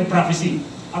spirit of prophecy.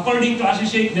 According to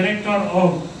Associate Director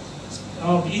of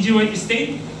E.G. White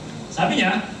Estate, sabi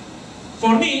niya,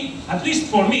 for me, at least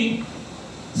for me,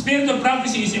 spirit of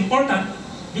prophecy is important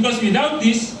because without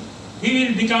this, we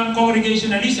will become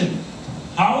congregationalism.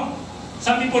 How?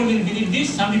 Some people will believe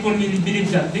this, some people will believe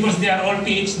that, because they are all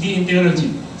PhD in theology.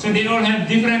 So they all have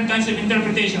different kinds of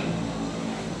interpretation.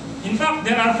 In fact,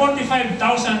 there are 45,000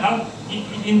 out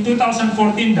in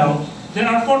 2014 now. There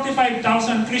are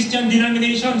 45,000 Christian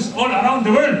denominations all around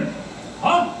the world.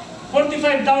 Huh?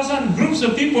 45,000 groups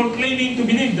of people claiming to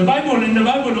believe the Bible and the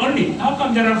Bible only. How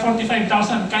come there are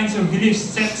 45,000 kinds of belief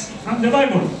sets from the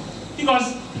Bible?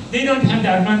 Because they don't have the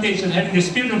advantage of having the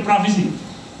spirit of prophecy.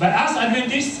 But as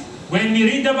Adventists, when we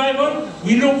read the Bible,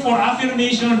 we look for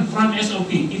affirmation from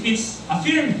SOP. If it's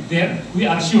affirmed there, we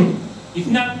are sure. If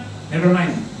not, never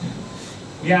mind.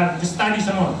 We are to study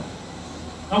some more.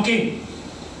 Okay.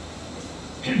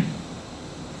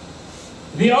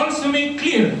 They also make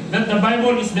clear that the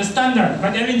Bible is the standard,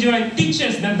 but Ellen G. White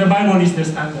teaches that the Bible is the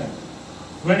standard,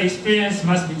 where experience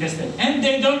must be tested. And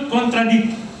they don't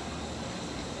contradict.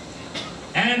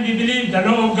 And we believe the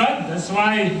law of God. That's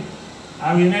why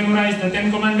we memorize the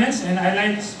 10 Commandments, and I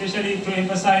like especially to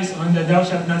emphasize on the thou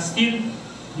shalt not steal,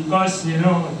 because, you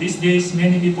know, these days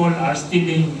many people are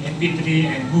stealing MP3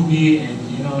 and movie and,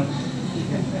 you know,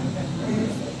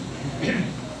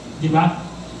 diba?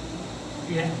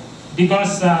 Yeah.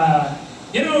 Because,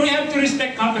 you know, we have to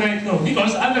respect copyright law,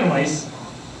 because otherwise,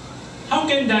 how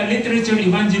can the literature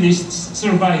evangelists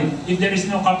survive if there is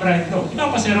no copyright law?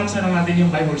 Diba, pasirox na lang natin yung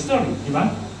Bible story,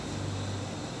 diba?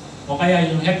 O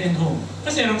kaya yung head and home,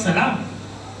 pasirox na lang.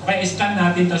 O kaya scan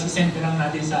natin, tapos isend lang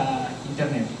natin sa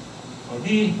internet. O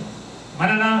di,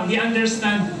 we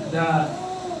understand the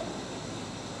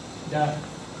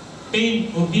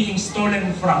pain of being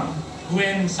stolen from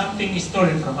when something is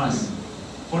stolen from us.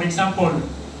 For example,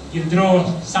 you draw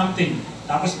something,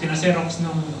 tapos pinaserox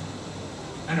nung,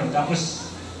 tapos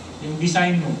yung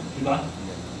design mo, di ba?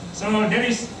 So there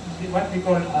is what we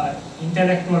call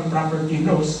intellectual property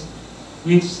laws,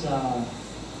 which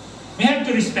we have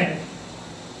to respect.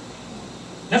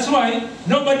 That's why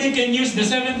nobody can use the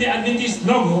Seventh-day Adventist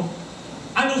logo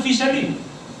unofficially.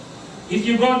 If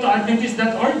you go to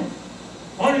Adventist.org,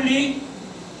 only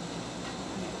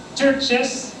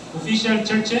churches, official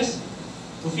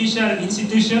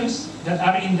institutions that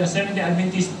are in the Seventh-day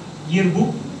Adventist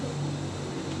yearbook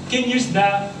can use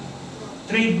the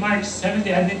trademarks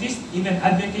Seventh-day Adventist, even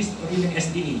Adventist, or even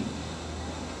SDA.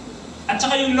 At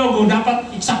saka yung logo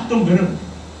dapat eksaktong gano'n.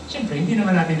 Siyempre, hindi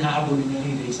naman natin hahabulin yung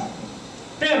hindi eksakto.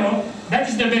 Pero, that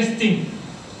is the best thing.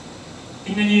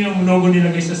 Tingnan niyo yung logo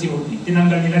nilagay sa COP.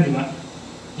 Tinanggal nila, di ba?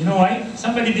 You know why?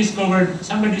 Somebody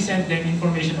sent them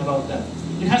information about that.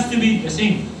 It has to be the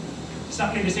same.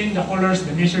 Exactly the same, the colors,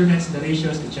 the measurements, the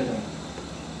ratios, etc.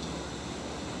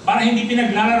 Para hindi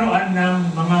pinaglalaroan ng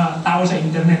mga tao sa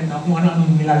internet na kung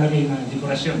ano-anong nilalagay na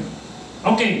dekorasyon.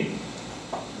 Okay.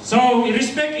 So, we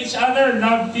respect each other,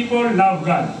 love people, love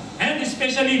God. And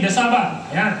especially the Sabbath.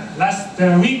 Ayan, last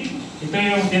week, ito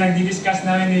yung pinag-discuss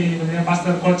namin ni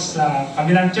Pastor Coach sa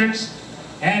kabilang church.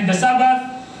 And the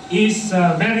Sabbath is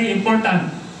very important.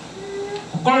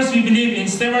 Of course, we believe in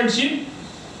stewardship.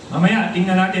 Mamaya,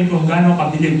 tingnan natin kung gaano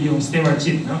kabilib yung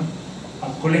stewardship, no?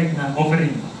 Pag-collect na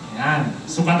offering. Ayan,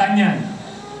 sukatan yan.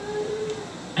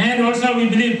 And also, we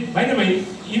believe, by the way,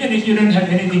 even if you don't have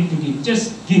anything to give,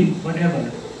 just give, whatever.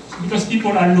 Because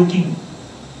people are looking.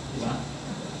 Diba?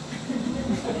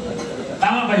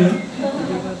 Tama ba yun?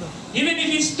 Even if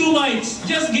it's 2 mites,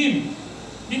 just give.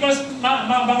 Because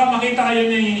baka makita kayo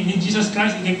ni Jesus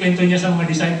Christ, ikikwento niya sa mga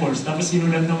disciples, tapos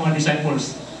sinulat ng mga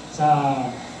disciples sa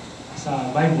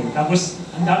Bible. Tapos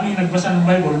ang daming nagbasa ng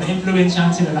Bible,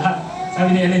 na-influensyahan sila lahat.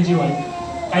 Sabi ni Ellen G. White.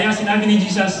 Kaya sinabi ni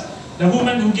Jesus, the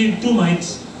woman who gave 2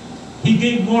 mites, he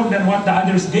gave more than what the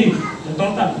others gave, the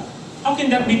total. How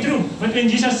can that be true? But when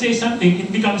Jesus says something,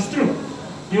 it becomes true.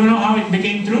 You know how it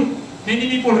became true? Many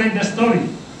people read the story.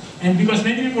 And because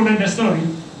many people read the story,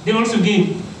 they also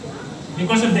gave.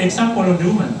 Because of the example of the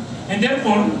woman. And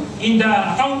therefore, in the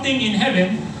accounting in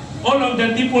heaven, all of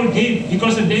the people gave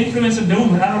because of the influence of the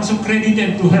woman are also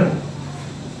credited to her.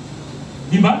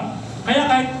 Diba? Kaya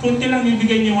kahit kunti lang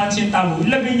ibigay niyo 1 centavo,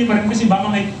 ilagay niyo pa rin kasi baka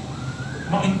may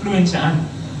ma-influensyahan.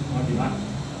 O, diba?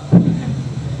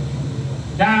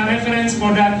 The reference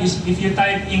for that is if you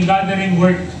type in gathering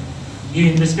work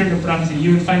in the spirit of prophecy,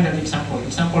 you will find that example.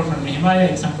 Example from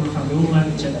Nehemiah, example from the woman,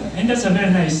 etc. And that's a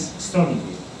very nice story.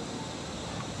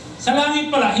 Sa langit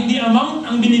pala, hindi amount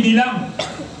ang binibilang,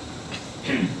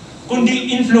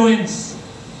 kundi influence.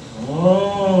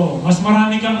 Oh, mas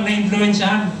marami kang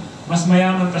na-influensyahan, mas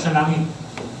mayaman ka sa langit.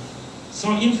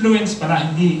 So influence pala,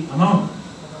 hindi amount.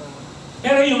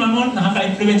 Pero yung amount,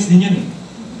 nakaka-influence din yun eh.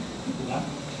 Diba?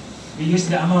 We use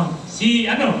the amount.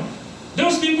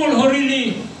 Those people who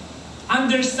really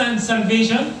understand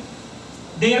salvation,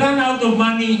 they run out of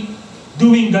money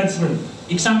doing God's work.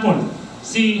 Example,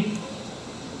 si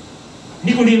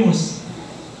Nicodemus.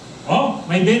 Oh,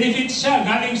 may benefits siya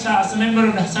galing as a member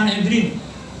of the Sanhedrin.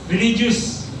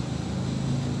 Religious.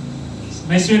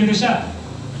 May sweldo siya.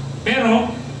 Pero,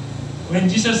 when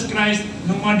Jesus Christ,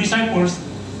 nung mga disciples,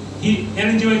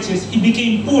 Ellen G. White says, he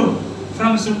became poor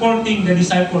from supporting the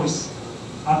disciples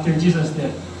after Jesus'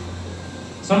 death.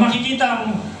 So makikita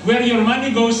kung where your money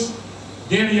goes,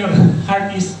 there your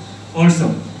heart is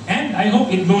also. And I hope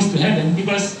it goes to heaven,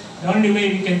 because the only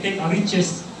way we can take our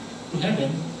riches to heaven,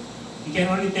 we can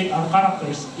only take our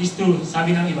characters, is to,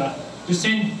 sabi ng iba, to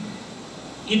send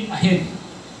it ahead.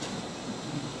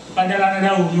 Padala na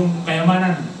daw yung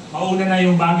kayamanan, mauna na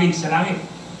yung bagay sa langit.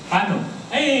 Paano?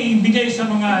 Ay, ibigay sa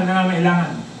mga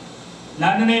nangangailangan.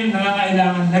 Lalo na yung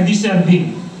nangangailangan na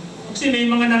deserving. Kasi may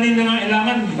mga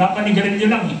nangangailangan, ipapanigarilyo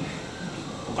lang eh.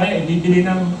 O kaya ibibili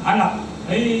ng alak.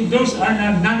 Ay, those are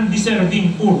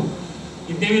non-deserving poor.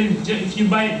 If you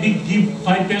buy big, give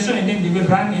 5 peso and then they will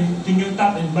run into New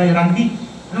Top and buy rugby.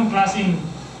 Anong klaseng,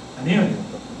 yun?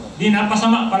 Di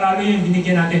napasama palalo yung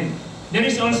binigyan natin. There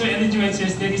is also, Ellen G. White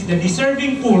says, there is the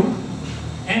deserving poor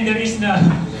and there is the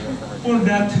poor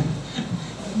that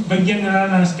bagyan na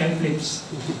lang ng skyflips.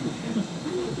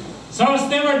 So,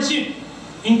 stewardship,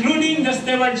 including the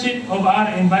stewardship of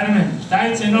our environment,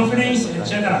 tithes and offerings,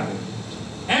 etc.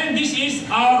 And this is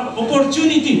our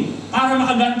opportunity para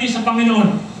makaganti sa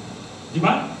Panginoon. Di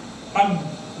ba? Pag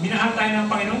minahal tayo ng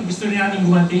Panginoon, gusto rin natin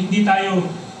gumanti, hindi tayo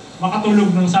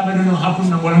makatulog ng Sabado ng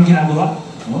hapon nang walang ginagawa.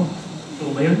 Oh,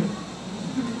 ito ba yun?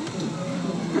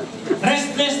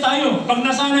 Restless tayo. Pag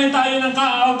nasanay tayo ng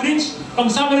ka-outreach, pag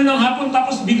Sabado ng hapon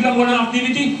tapos biglang walang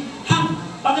activity,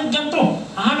 bakit ganito?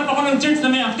 Hahanap ako ng church na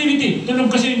may activity. Tulog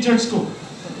kasi yung church ko.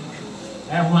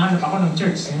 Kaya humahanap ako ng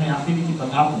church na may activity pag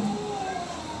hapon.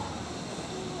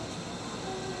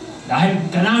 Dahil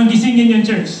kailangan gisingin yung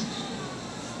church.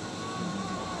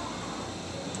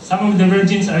 Some of the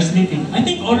virgins are sleeping. I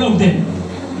think all of them.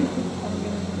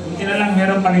 Hindi na lang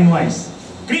meron pa rin wise.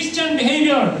 Christian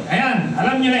behavior. Ayan,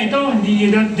 alam niyo na ito.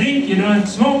 You don't drink, you don't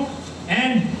smoke,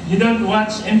 and you don't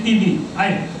watch MTV.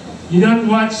 You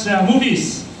don't watch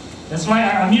movies. That's why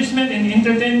our amusement and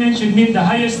entertainment should meet the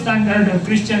highest standard of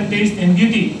Christian taste and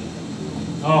beauty.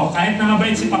 Oh, kahit na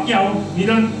mabait si Pacquiao, we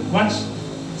don't watch,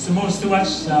 supposed to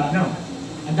watch,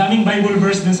 ang daming Bible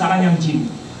verse dun sa kanyang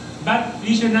gym. But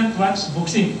we should not watch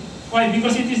boxing. Why?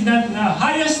 Because it is not the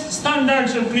highest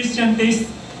standards of Christian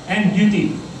taste and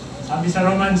beauty. Sabi sa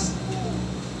Romans,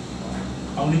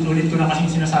 paulit-ulit ko na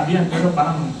kasing sinasabi yan, pero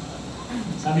parang,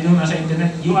 sabi nung nasa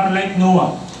internet, you are like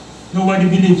Noah.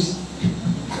 Nobody believes.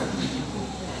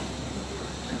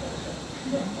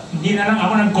 Hindi na lang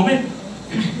ako nag-comment.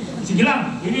 Sige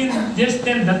lang, we will just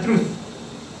tell the truth.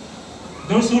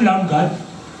 Those who love God,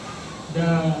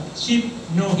 the sheep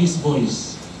know His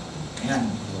voice. Ayan.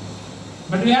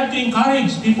 But we have to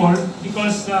encourage people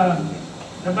because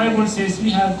the Bible says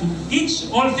we have to teach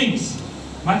all things.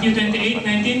 Matthew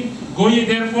 28:19, go ye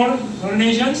therefore to all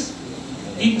nations,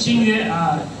 teaching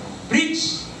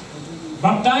preach,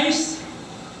 baptize.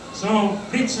 So,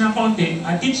 preach ng konti,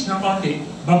 teach ng konti,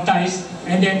 baptize,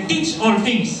 and then teach all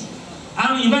things.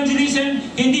 Ang evangelism,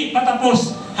 hindi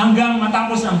patapos hanggang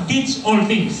matapos ang teach all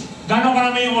things. Gano'ng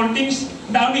karami yung all things?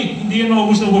 Dami, hindi yun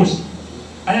maubos-ubos.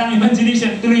 Kaya ang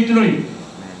evangelism, tuloy-tuloy.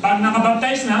 Pag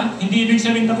nakabaptize na, hindi ibig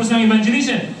sabihin tapos ng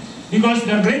evangelism. Because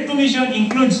the Great Commission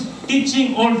includes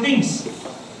teaching all things.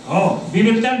 Oh, we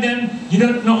will tell them, you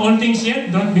don't know all things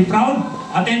yet, don't be proud.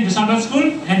 Attend the Sabbath school,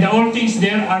 and the all things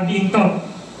there are being taught.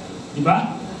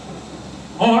 Diba?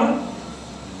 Or,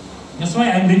 that's why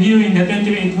I'm reviewing the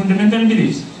 28 fundamental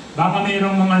beliefs. Baka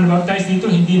mayroong mga nabaptize dito,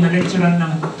 hindi na-lecturean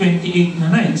ng 28 na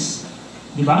nights.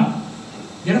 Diba?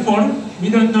 Therefore,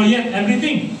 we don't know yet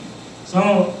everything.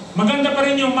 So, maganda pa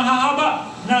rin yung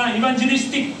mahahaba na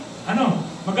evangelistic.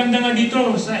 Maganda nga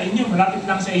dito sa inyo, malapit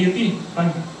lang sa AUT.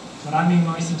 Pag maraming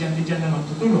mga estudyante dyan na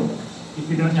magtutulong, if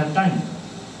we don't have time.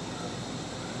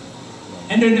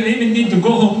 And they don't even need to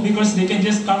go home because they can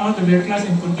just come out of their class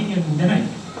and continue in the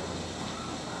night.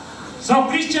 So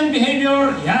Christian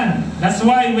behavior, yan. That's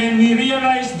why when we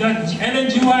realized that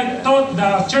Ellen G. White taught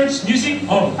the church music,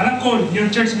 oh, alam ko, your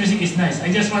church music is nice.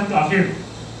 I just want to affirm.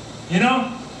 You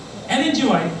know, Ellen G.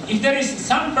 White, if there is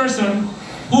some person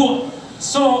who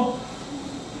saw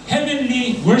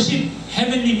heavenly worship,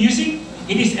 heavenly music,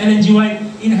 it is Ellen G. White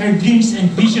in her dreams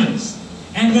and visions.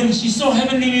 And when she saw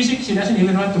heavenly music, she doesn't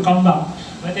even want to come back.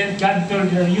 But then God told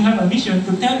her, you have a mission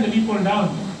to tell the people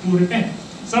down to repent.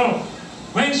 So,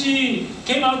 when she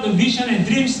came out of vision and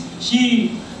dreams,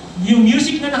 yung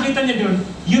music na nakita niya doon,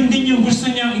 yun din yung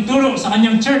gusto niyang ituro sa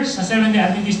kanyang church, sa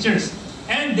Seventh-day Adventist Church.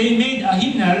 And they made a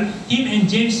hymnal,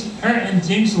 her and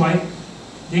James White.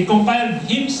 They compiled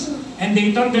hymns, and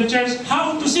they taught the church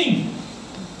how to sing.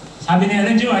 Sabi ni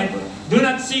Ellen G. White, do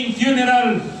not sing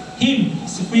funeral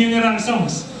hymns, funeral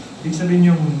songs. Ibig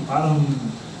sabihin yung parang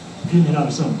funeral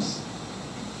songs.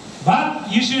 But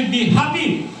you should be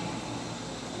happy.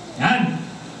 Yan.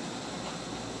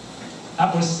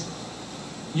 Tapos,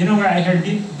 you know where I heard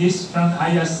this from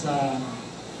Aya's,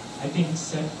 I think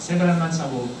several months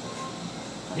ago.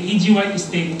 The E.G. White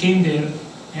estate came there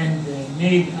and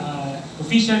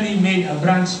officially made a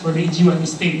branch for the E.G. White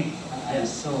estate. Ayas.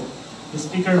 So, the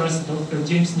speaker was Dr.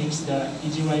 James Nix, the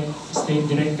E.G. White estate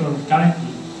director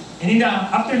currently. And in the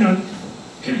afternoon,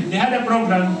 they had a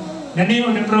program. The name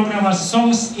of the program was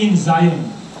Songs in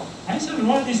Zion. I said,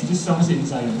 what is this Songs in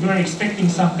Zion? We were expecting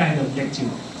some kind of lecture.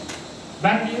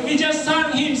 But we just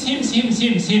sang hymns.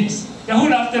 The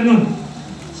whole afternoon.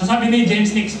 So sabi ni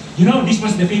James Nix, you know, this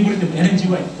was the favorite of Ellen G.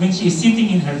 White. When she is sitting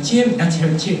in her chair, that's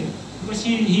her chair. Because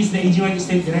he's the E.G. White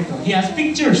State Director. He has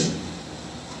pictures.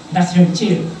 That's her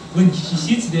chair. When she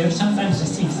sits there, sometimes she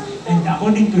sings. And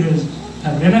according to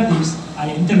her relatives,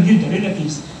 I interviewed the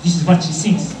relatives, this is what she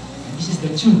sings. And this is the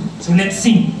tune. So let's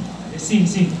sing. Let's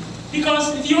sing.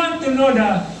 Because if you want to know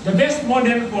the best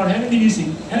model for heavenly music,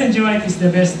 Ellen G. White is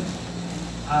the best.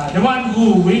 The one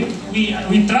who we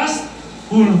trust,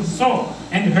 who saw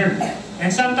and heard.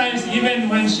 And sometimes even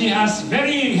when she has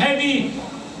very heavy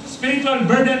spiritual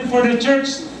burden for the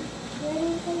church,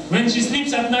 when she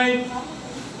sleeps at night,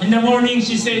 in the morning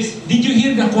she says, did you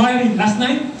hear the choir last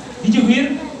night? Did you hear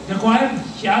the choir?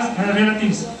 She asked her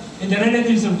relatives. And the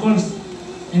relatives, of course,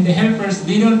 and the helpers,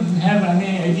 they don't have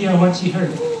any idea what she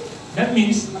heard. That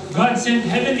means God sent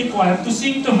heavenly choir to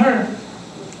sing to her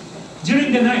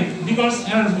during the night because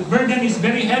her burden is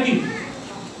very heavy.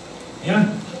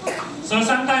 Ayan. So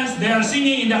sometimes they are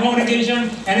singing in the congregation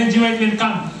and then G. White will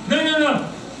come. No.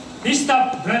 Please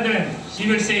stop, brethren. She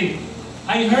will say,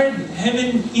 I heard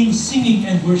heaven in singing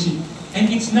and worship. And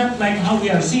it's not like how we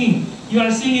are singing. You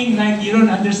are singing like you don't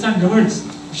understand the words.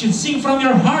 You should sing from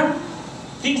your heart.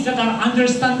 Things that are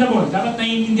understandable. Dapat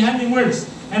naiintindihan yung words.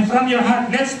 And from your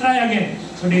heart, let's try again.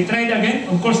 So they tried again.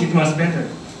 Of course, it was better.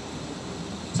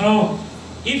 So,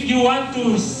 if you want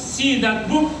to see that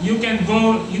book, you can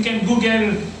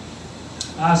Google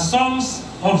Songs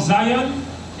of Zion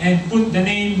and put the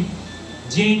name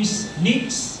James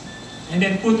Nix and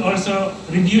then put also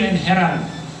Review and Herald.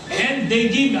 And they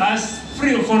give us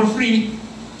for free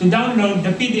to download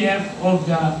the PDF of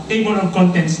the table of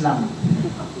contents lang.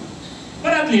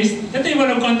 But at least, the table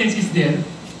of contents is there.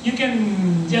 You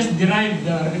can just derive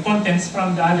the contents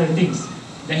from the other things.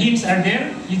 The hymns are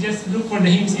there. You just look for the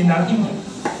hymns in our hymnal.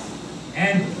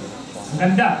 And, ang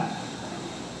ganda.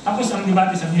 Tapos ang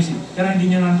debate sa music. Pero hindi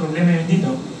nyo naman problema yun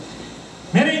dito.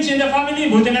 Marriage in the family,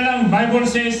 buti na lang, Bible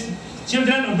says,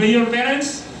 children, obey your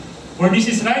parents, for this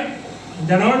is right in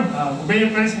the Lord. Obey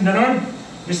your parents in the Lord.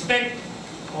 Respect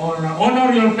or honor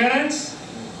your parents.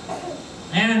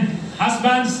 And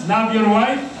husbands, love your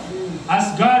wife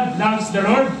as God loves the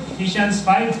Lord. Ephesians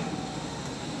 5.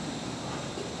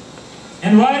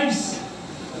 And wives,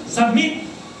 submit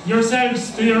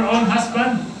yourselves to your own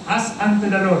husband as unto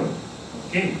the Lord.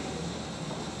 Okay.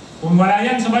 Kung wala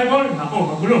yan sa Bible,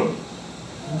 nako, magulo.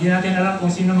 Hindi natin alam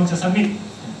kung sino magsasubmit.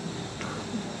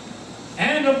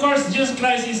 And of course, Jesus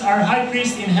Christ is our high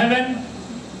priest in heaven.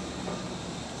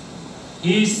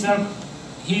 His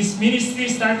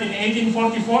ministry started in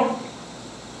 1844.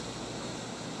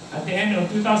 At the end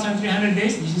of 2,300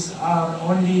 days, this is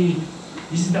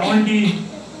the only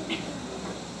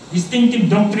distinctive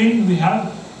doctrine we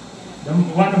have.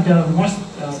 One of the most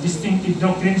distinctive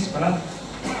doctrines pala.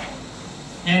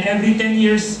 And every 10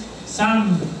 years,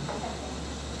 some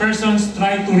persons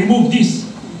try to remove this.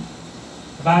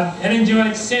 But Ellen G.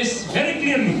 White says very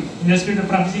clearly in the Spirit of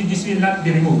Prophecy, this will not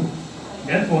be removed.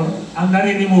 Therefore, ang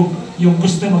nare-remove, yung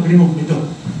gusto mag-remove nito.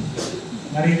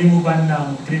 Nare-removean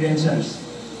ng credentials.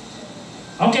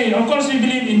 Okay, of course we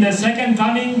believe in the second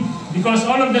coming because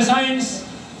all of the signs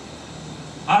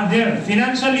are there.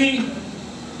 Financially,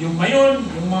 yung ngayon,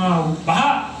 yung mga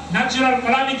baha, natural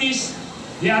calamities,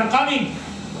 they are coming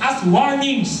as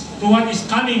warnings to what is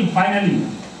coming finally.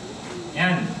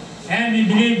 Yan. And we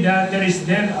believe that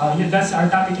that's our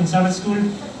topic in Sabbath school,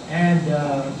 and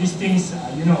these things,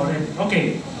 you know already.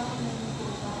 Okay.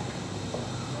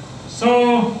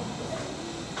 So,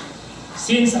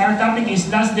 since our topic is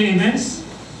last day events,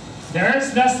 the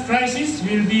earth's last crisis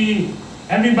will be,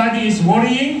 everybody is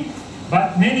worrying,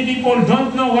 but many people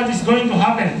don't know what is going to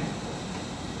happen.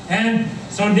 And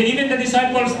so even the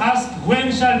disciples ask,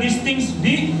 when shall these things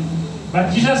be?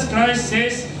 But Jesus Christ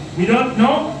says, we don't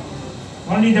know,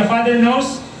 only the Father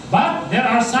knows, but there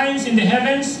are signs in the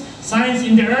heavens, signs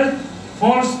in the earth,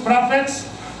 false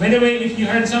prophets. By the way, if you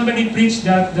heard somebody preach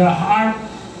that the heart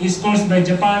is caused by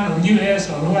Japan or US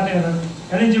or whatever,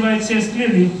 Ellen G. White says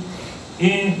clearly,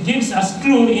 it gives us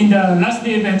clue in the last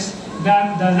day events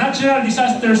that the natural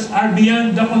disasters are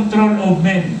beyond the control of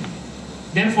men.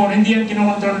 Therefore, hindi yan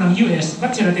kinokontrol ng US,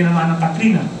 ba't sila tinamaan ng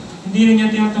Katrina? Hindi rin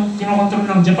yan kinokontrol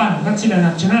ng Japan, ba't sila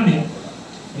na tsunami?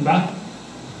 Diba?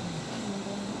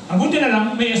 Ang buti na lang,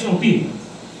 may SOP.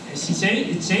 As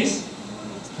it says,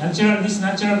 these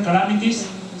natural calamities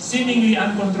seemingly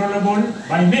uncontrollable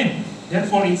by men.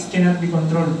 Therefore, it cannot be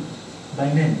controlled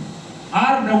by men.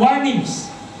 Are the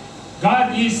warnings.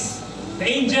 The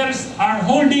angels are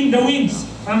holding the winds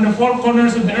from the four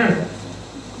corners of the earth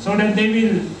so that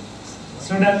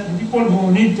the people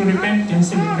who need to repent can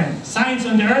still repent. Signs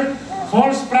on the earth,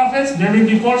 false prophets, there will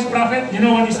be false prophet. You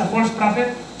know what is a false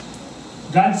prophet?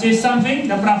 God says something,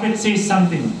 the prophet says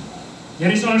something.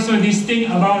 There is also this thing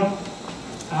about,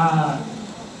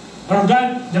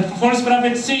 the false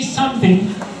prophet says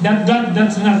something that God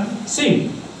does not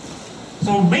say.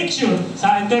 So make sure,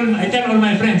 I tell all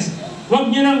my friends, huwag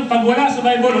nyo nang pag wala sa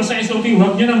Bible o sa SOP,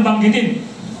 huwag nyo nang banggitin.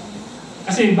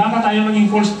 Kasi baka tayo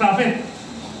maging false prophet.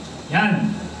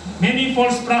 Yan. Many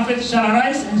false prophets shall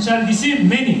arise and shall deceive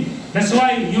many. That's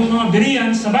why yung mga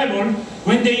Bereans sa Bible,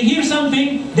 when they hear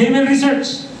something, they will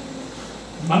research.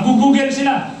 Mag-google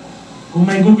sila. Kung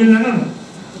may Google na nun.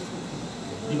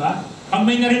 Diba? Pag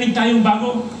may narinig tayong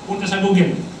bago, punta sa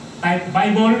Google. Type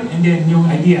Bible and then yung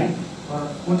idea. Or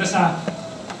punta sa...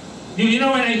 You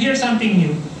know, when I hear something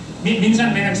new,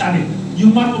 minsan may nagsabi,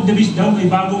 yung mark of the beast daw, may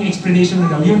bagong explanation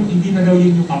na daw yun. Hindi na daw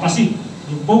yun yung papasit.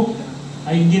 Yung Pope,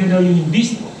 ay hindi na daw yun yung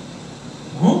beast.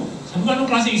 Oh? Sabi ko, anong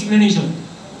klase explanation?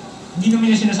 Hindi naman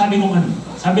niya sinasabi kung ano.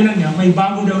 Sabi lang niya, may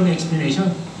bago daw na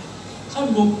explanation.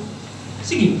 Sabi ko,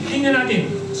 sige, tingnan natin.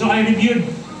 So I reviewed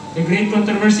the Great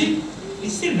Controversy.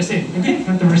 It's still the same. The Great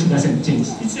Controversy doesn't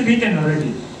change. It's written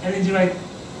already. Ellen G. White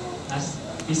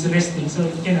is resting, so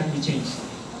it cannot be changed.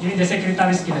 Even the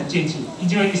secretaries cannot change it. E.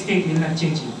 G. White State will not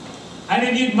change it. I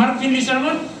reviewed Mark Finley's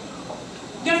sermon.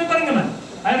 Ganun pa rin naman.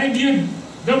 I reviewed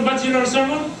Doug Batchelor's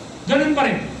sermon. Ganun pa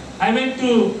rin. I went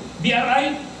to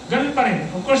BRI. Ganun pa rin.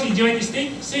 Of course, E. G. White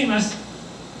State, same as,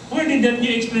 where did that new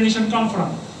explanation come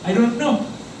from? I don't know.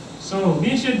 So,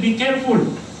 we should be careful.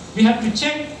 We have to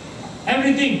check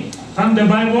everything from the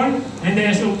Bible and the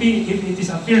SOP if it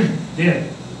is affirmed there.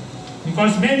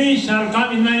 Because many shall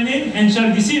come in my name and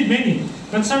shall deceive many.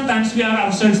 But sometimes we are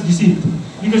ourselves deceived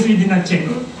because we did not check.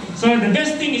 So the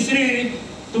best thing is really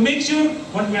to make sure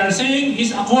what we are saying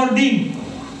is according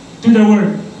to the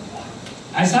Word.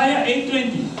 Isaiah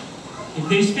 8:20. If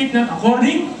they speak not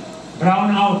according,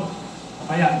 brown out.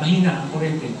 Kaya mahina ang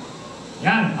kurente.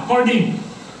 Yan, according.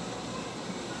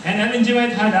 And Ellen G.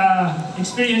 White had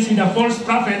experience with the false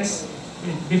prophets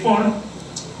before,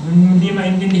 hindi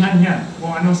maintindihan niya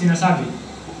kung anong sinasabi.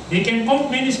 They can quote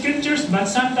many scriptures,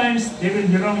 but sometimes they will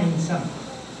be wrong in some.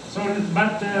 So,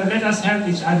 but let us help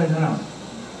each other now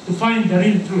to find the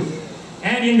real truth.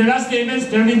 And in the last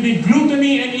events, there will be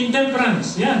gluttony and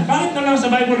intemperance. Yan. Bakit na lang sa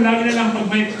Bible, lagi na lang pag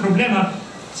may problema,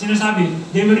 sinasabi,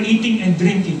 they were eating and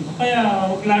drinking.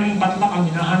 Kaya huwag laging patlak ang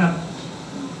hinahanap.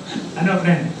 Ano,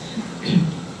 friend?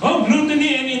 Oh,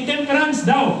 gluttony and intemperance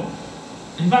daw.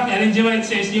 In fact, Ellen G. White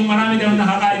says, yung marami daw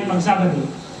nakakain pag Sabado.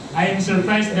 I am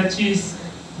surprised that she's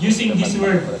using this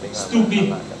word,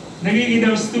 stupid. Nagiging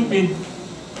daw stupid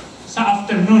sa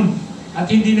afternoon at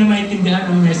hindi na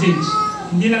maintindihan ang message.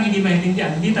 Hindi lang hindi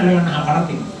maintindihan, hindi talaga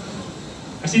nakakarating.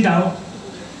 Kasi daw,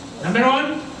 number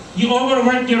one, you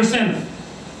overwork yourself.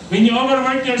 When you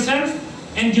overwork yourself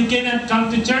and you cannot come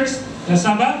to church, the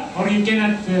Sabbath, or you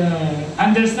cannot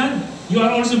understand, you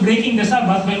are also breaking the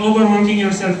Sabbath by overworking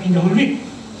yourself in the whole week.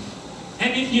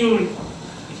 And if you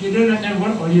do not have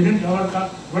work or you don't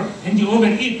work and you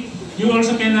overeat, you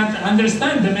also cannot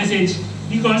understand the message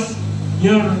because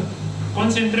your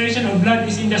concentration of blood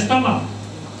is in the stomach.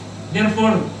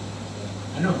 Therefore,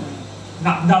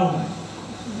 knock down.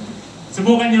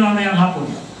 Subukan niyo mamayang hapon.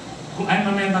 ay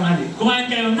mamaya tanghali, kumain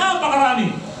kayo,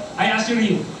 napakarami. I assure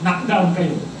you, knockdown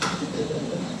kayo.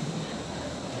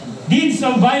 Deeds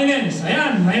of violence.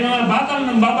 Ayan, may mga batang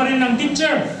nang babaril ng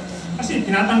teacher. Kasi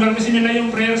tinatanggal kasi nila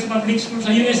yung prayer sa public school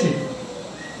sa US eh.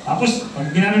 Tapos,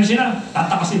 pag ginanong sila,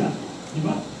 tataka sila. Di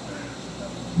ba?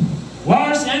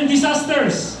 Wars and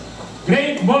disasters.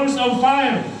 Great balls of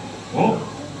fire. Oh,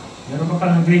 meron pa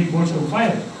palang great balls of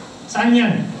fire. Saan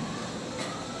yan?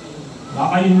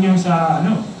 Baka yun yung sa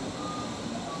ano?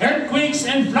 Earthquakes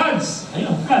and floods.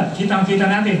 Ayun, flood.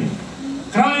 Kitang-kita natin.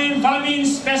 Crime,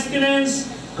 famines, pestilence.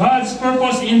 God's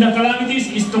purpose in the calamities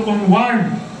is to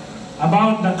warn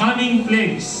about the coming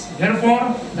plagues.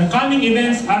 Therefore, the coming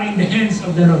events are in the hands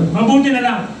of the Lord. Mabuti na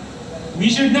lang. We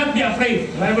should not be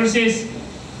afraid. The Bible says,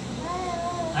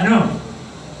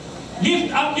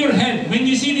 lift up your head. When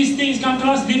you see these things come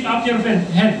to us, lift up your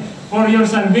head. For your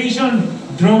salvation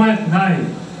draweth nigh.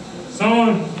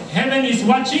 So, heaven is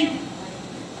watching.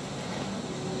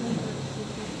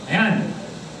 Ayan.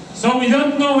 So, we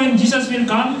don't know when Jesus will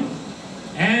come.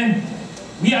 And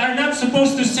we are not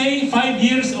supposed to say 5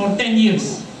 years or 10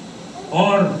 years.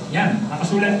 Or, yan,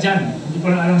 nakasulat dyan. Hindi ko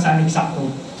lang alam saan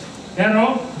eksakto.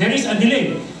 Pero, there is a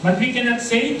delay. But we cannot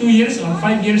say 2 years or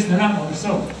 5 years na lang or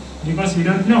so. Because we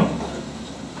don't know.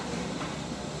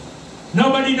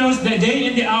 Nobody knows the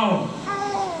day and the hour.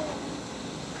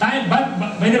 But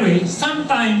by the way,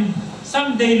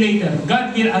 someday later,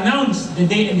 God will announce the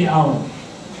day and the hour.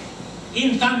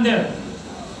 In thunder.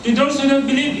 To those who don't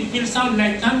believe, it will sound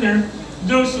like thunder.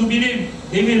 Those who believe,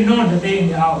 they will know the day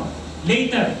and the hour.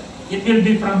 Later, it will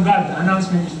be from God. The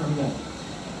announcement is from God.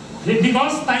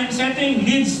 Because time setting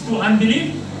leads to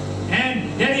unbelief,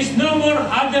 and there is no more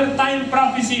other time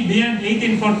prophecy beyond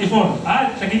 1844.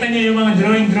 Nakita niyo yung mga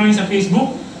drawing sa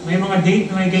Facebook? May mga date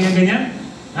na may ganyan-ganyan?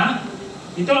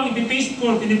 Ito ang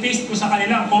pinipaste ko sa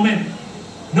kanila, comment.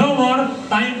 No more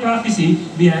time prophecy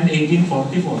beyond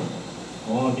 1844.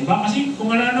 Di ba? Kasi kung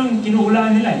anong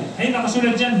kinuhulaan nila ay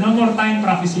nakasulat dyan, no more time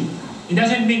prophecy. It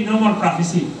doesn't mean no more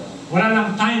prophecy. Wala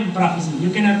lang time prophecy.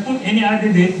 You cannot put any other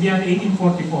date beyond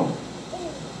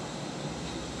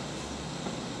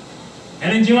 1844.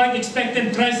 Ellen G. White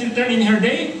expected Christ's return in her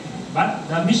day, but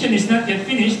the mission is not yet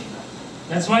finished.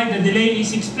 That's why the delay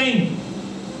is explained.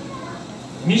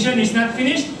 Mission is not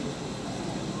finished.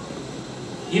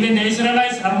 Even the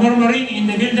Israelites are murmuring in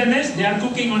the wilderness. They are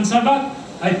cooking on Sabbath.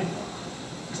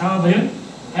 Kasama ba yun?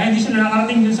 Kaya hindi sila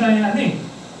nakarating dun sa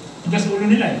tigas ulo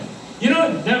nila You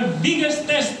know, the biggest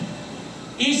test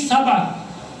is Sabbath.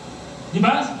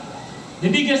 Diba? The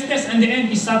biggest test and the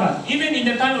end is Sabbath. Even in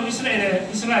the time of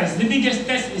Israelites, the biggest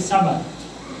test is Sabbath.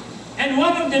 And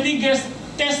one of the biggest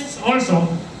tests also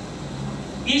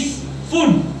is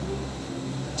food.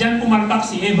 Diyan pumalpak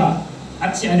si Eva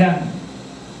at si Adan.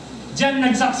 Diyan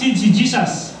nag-succeed si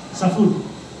Jesus sa food.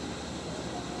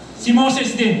 Si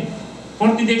Moses din.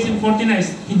 40 days and 40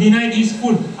 nights, he denied his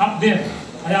food up there.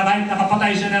 Kaya kahit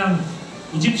nakapatay siya ng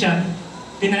Egyptian,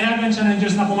 pinayagan siya ng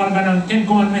Diyos na kumarga ng 10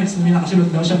 commandments na may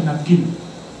nakasulot daw siya not kill.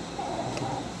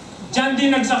 Diyan din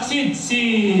nag-succeed si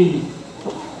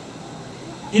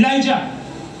Elijah.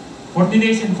 40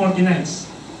 days and 40 nights.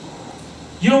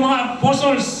 Yung mga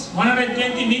apostles, 120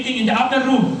 meeting in the upper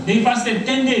room, they fasted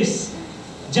 10 days.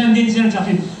 Diyan din siya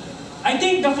nag-succeed. I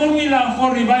think the formula for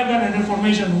revival and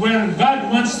reformation where God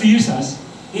wants to use us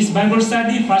is Bible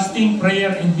study, fasting,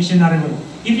 prayer, and missionary work.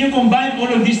 If you combine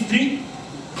all of these three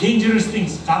dangerous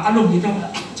things, kakalog itong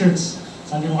church.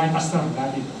 Sabi ko kay pastor,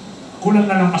 dati, kulang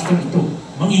na lang pastor ito.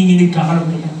 Manginginig kakalog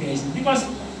ng MPIC. Because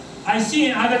I see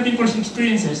in other people's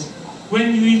experiences,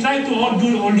 when we try to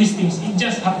do all these things, it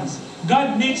just happens.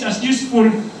 God makes us useful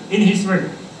in His Word.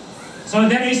 So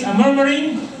there is a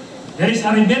murmuring, there is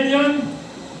a rebellion.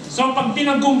 So pag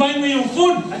pinag-combine mo yung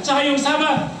food at saka yung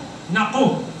Sabbath,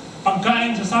 naku,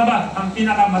 pagkain sa Sabbath ang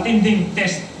pinakamatinding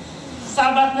test.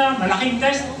 Sabbath na malaking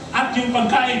test at yung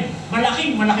pagkain,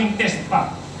 malaking test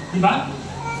pa. Diba?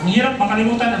 Ang hirap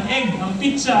makalimutan ang egg, ang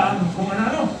pizza, ang kung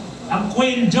ano, ang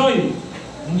quail joy.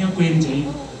 Ano yung quail joy?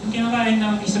 Yung kinakain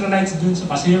ng Israelites dun sa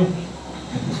Paseo.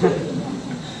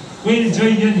 Quail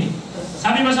joy yun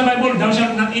Sabi mo sa Bible, thou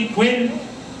shalt not eat quail.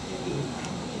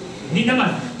 Hindi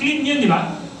naman. Clean yun, di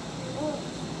ba?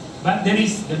 But there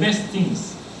is the best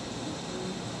things.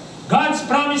 God's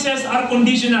promises are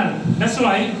conditional. That's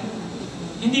why,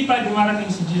 hindi pa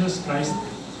dumarating si Jesus Christ.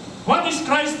 What is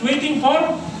Christ waiting for?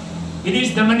 It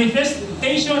is the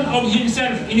manifestation of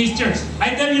Himself in His church.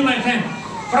 I tell you, my friend,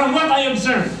 from what I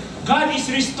observe, God is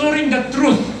restoring the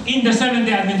truth in the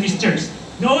Seventh-day Adventist Church.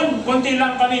 Noon, konti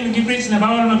lang kami nag-preach na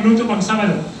bawal magluto pag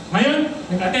Sabado. Ngayon,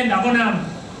 nag-attend ako ng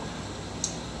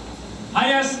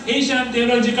Asian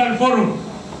Theological Forum.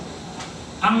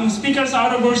 Ang speaker sa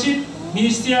out of worship,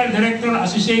 Ministerial Director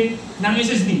Associate ng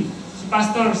SSD, si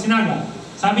Pastor Sinaga.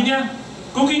 Sabi niya,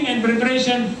 cooking and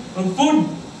preparation of food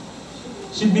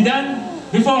should be done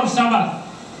before Sabbath.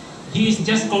 He is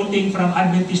just quoting from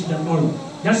Adventist.org.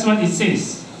 That's what it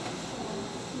says.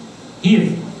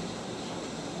 Here.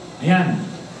 Ayan.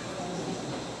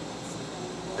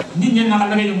 Hindi niya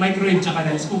nakalagay yung microwave tsaka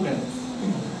rice cooker.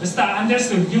 Basta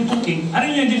understood, yung cooking, ano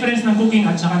yung difference ng cooking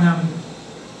at saka ng...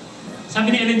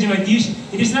 Sabi ni Ellen G. White,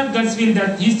 it is not God's will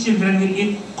that His children will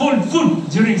eat cold food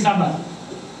during Sabbath.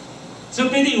 So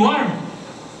pwede i-warm.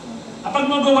 Kapag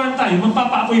mag-warm tayo,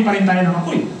 magpapaapoy pa rin tayo ng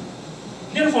apoy.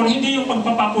 Therefore, hindi yung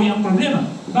pagpapaapoy ang problema.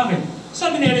 Bakit?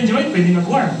 Sabi ni Ellen G. White, pwede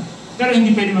mag-warm. Pero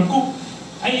hindi pwede mag-cook.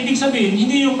 Ay ibig sabihin,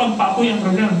 hindi yung pagpaapoy ang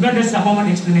problema. But that's the common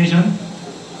explanation.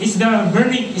 It's the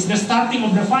burning, it's the starting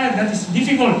of the fire that is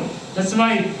difficult. That's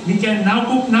why we can now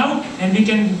cook now, and we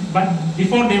can, but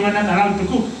before they were not allowed to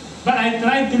cook. But I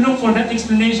tried to look for that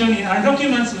explanation in our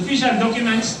documents, official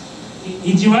documents,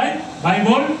 EGY,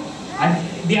 Bible, and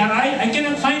DRI. I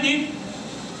cannot find it.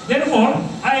 Therefore,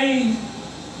 I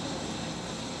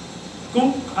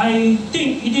think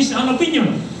it is an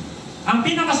opinion. Ang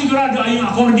pinakasigurado ay yung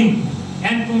according.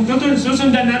 And kung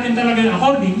susundan natin talaga yung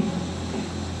according,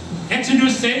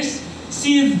 Exodus says,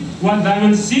 sieve what thou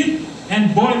wilt sieve,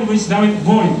 and boil which thou wilt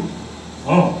boil.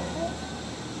 Oh.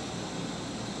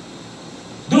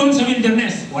 Doon sa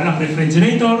wilderness, walang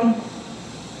refrigerator.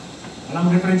 Walang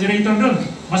refrigerator doon.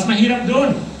 Mas mahirap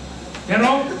doon.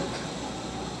 Pero,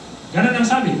 ganun ang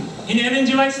sabi. In Ellen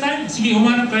G. White's time, sige,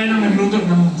 humanap kayo ng nagluto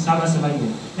ng Sabbath sa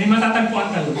Bible. May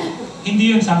matatagpuan kayo.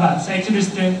 Hindi yun Sabbath. Sa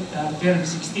Exodus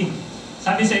 12:16.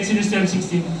 Sabi sa Exodus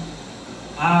 12:16,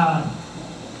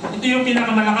 ito yung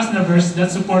pinakamalakas na verse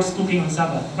that supports cooking on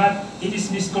Sabbath. But it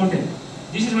is misquoted.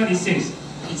 This is what it says.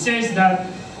 It says that,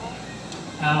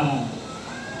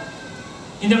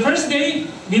 in the first day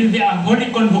will be a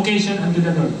holy convocation unto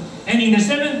the Lord. And in the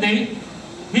seventh day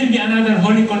will be another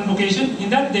holy convocation.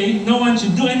 In that day, no one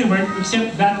should do any work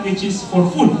except that which is for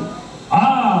food.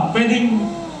 Pwedeng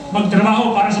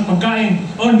magtrabaho para sa pagkain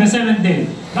on the seventh day.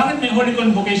 Bakit may holy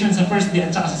convocation sa first day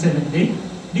at saka sa seventh day?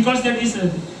 Because that is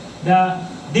the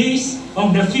days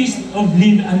of the feast of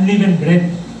unleavened bread.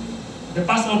 The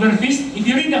Passover feast, if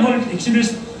you read the whole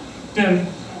Exodus 12,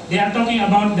 they are talking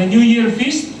about the New Year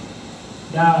feast,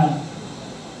 the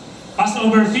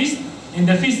Passover feast, and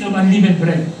the Feast of Unleavened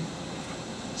Bread.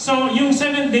 So, yung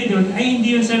 7th day doon, ay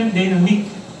hindi yung 7th day ng week.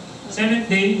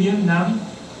 7th day, yun ng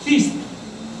feast.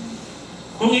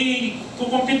 Kung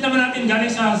i-compute naman natin galing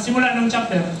sa simula ng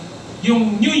chapter,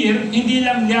 yung New Year, hindi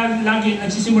lang lagi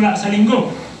nagsisimula sa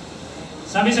linggo.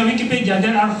 Sabi sa Wikipedia,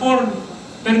 there are 4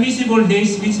 permissible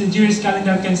days which the Jewish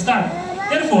calendar can start.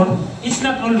 Therefore, it's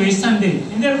not always Sunday.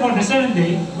 And therefore, the 7th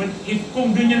day, but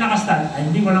kung doon yung nakastart,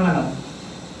 ay hindi ko lang alam.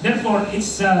 Therefore,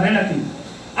 it's relative.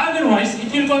 Otherwise,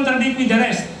 it will contradict with the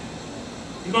rest.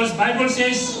 Because Bible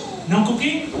says, no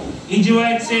cooking. E.G.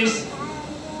 White says,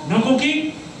 no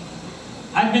cooking.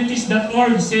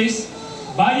 Adventist.org says,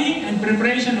 buying and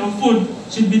preparation of food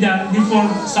should be done before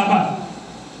Sabbath.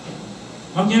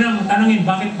 Huwag nyo nang tanungin,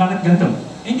 bakit ganito?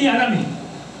 Hindi alam eh.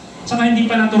 Saka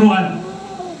hindi pa naturuan.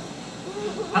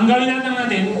 Ang gawin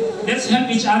natin, let's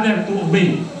help each other to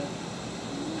obey.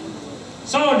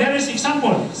 So, there is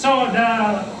example. So, the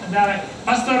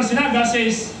Pastor Sinaga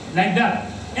says like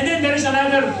that. And then there is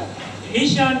another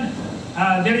Asian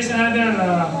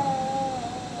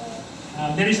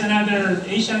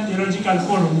Theological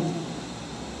Forum.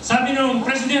 Sabi nung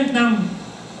president ng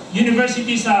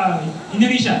university sa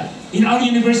Indonesia, in our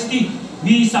university,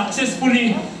 we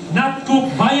successfully not cook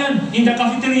bayan in the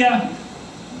cafeteria.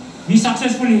 We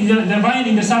successfully, the bayan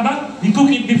in the Sabbath, we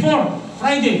cook it before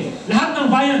Friday. Lahat ng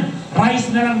bayan, rice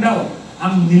na lang daw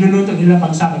ang niluluto nila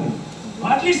pag Sabado.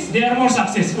 At least they are more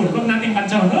successful. Huwag natin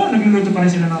kantsawan, nagluluto pa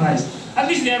rin sila ng rice. At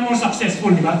least they are more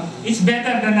successful, di ba? It's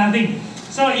better than nothing.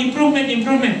 So, improvement.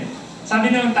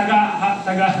 Sabi ng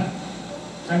taga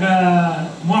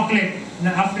Muaklek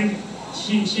na Africa,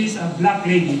 she's a black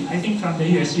lady, I think from the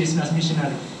US, she is a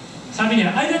missionary. Sabi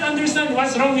niya, I don't understand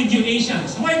what's wrong with you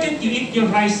Asians. Why can't you eat your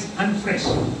rice unfresh?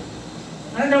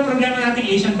 Ano daw problema natin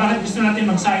Asian? Bakit gusto natin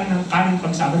magsaing ng kanin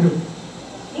pag Sabado?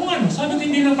 Kung ano, sabi ko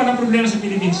hindi lang pala problema sa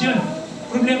Philippines yun.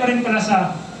 Problema rin pala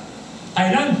sa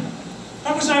Thailand.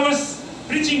 Tapos I was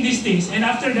preaching these things, and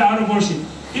after the hour of worship,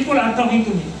 people are talking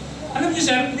to me. Alam niyo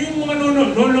sir, yung mga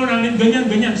lolo namin,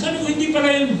 ganyan. Sabi ko, hindi pala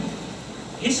yun.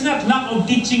 It's not lack of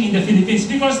teaching in the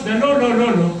Philippines because the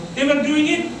lolo, they were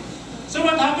doing it. So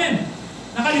what happened?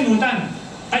 Nakalimutan.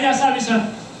 Kaya sabi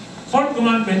sa 4th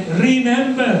commandment,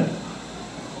 remember.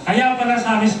 Kaya pala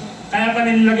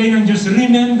nilagay ng Diyos,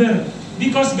 remember.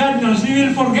 Because God knows we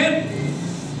will forget.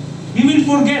 We will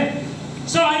forget.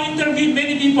 So I interviewed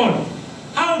many people.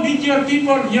 How did your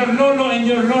people, your lolo and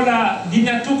your lola did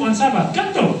not cook on Sabbath?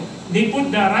 Ganto. They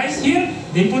put the rice here,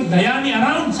 they put the yami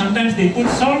around, sometimes they put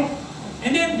salt,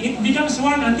 and then it becomes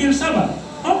warm until Sabbath.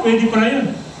 Oh, pwede pala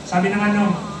yun. Sabi naman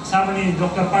nung sama ni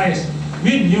Dr. Paez,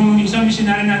 Win, yung isang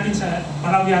missionary natin sa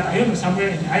Palawi yata yun,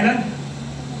 somewhere in the island,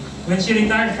 when she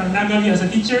retired from Nagavi as a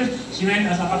teacher, she went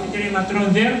as a cafeteria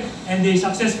matron there, and they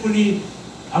successfully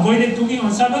avoided cooking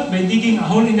on Sabbath by digging a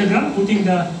hole in the ground, putting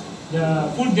the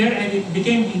food there, and it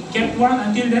kept warm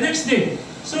until the next day.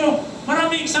 So,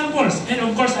 marami examples. And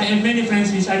of course, I have many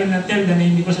friends which I will not tell the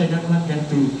name because I don't want them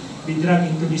to be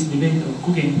dragged into this debate of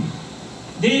cooking.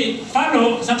 They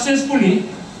follow successfully,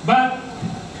 but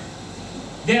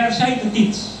they are shy to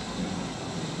teach.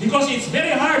 Because it's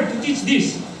very hard to teach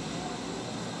this.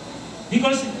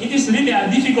 Because it is really a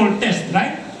difficult test,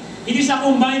 right? It is a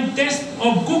combined test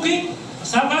of cooking,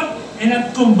 Sabbath, and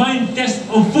a combined test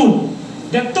of food.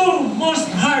 The two most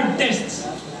hard tests.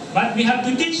 But we have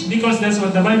to teach because that's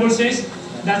what the Bible says.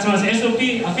 That's what SOP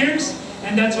affirms.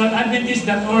 And that's what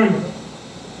Adventist.org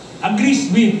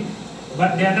agrees with.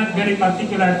 But they are not very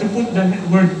particular to put the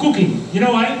word cooking. You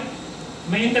know why?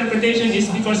 My interpretation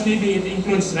is because maybe it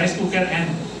includes rice cooker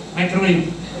and microwave.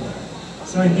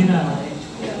 So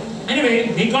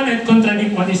anyway, they cannot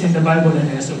contradict what is in the Bible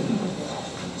and SOP.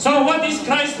 So what is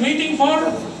Christ waiting for?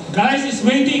 Christ is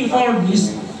waiting for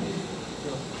His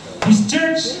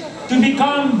church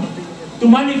to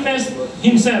manifest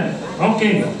Himself.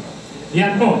 Okay.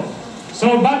 Yan po.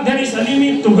 So, but there is a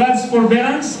limit to God's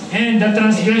forbearance, and the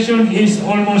transgression is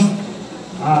almost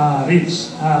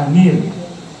near.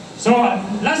 So,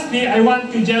 lastly, I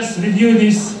want to just review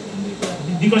this,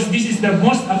 because this is the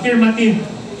most affirmative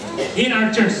in our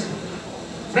church.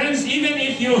 Friends, even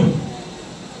if you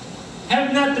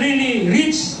have not really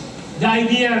reached the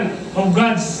ideal of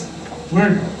God's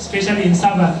Word, especially in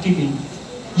Sabbath keeping,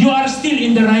 you are still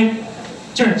in the right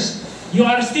church. You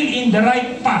are still in the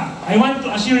right path. I want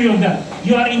to assure you of that.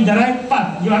 You are in the right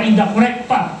path. You are in the correct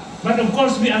path. But of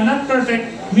course, we are not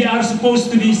perfect. We are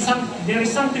supposed to be, there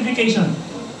is sanctification.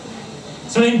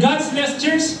 So in God's blessed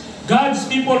church, God's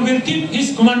people will keep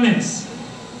His commandments.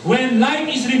 When light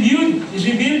is revealed,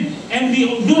 and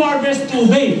we do our best to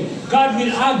obey, God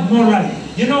will add more light.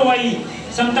 You know why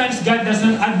sometimes God does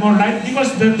not add more light?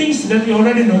 Because the things that we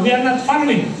already know, we are not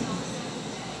following.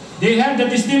 They have the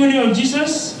testimony of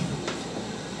Jesus,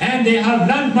 and they have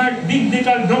landmark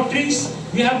biblical doctrines.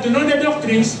 We have to know the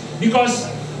doctrines because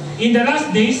in the last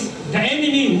days, the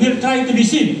enemy will try to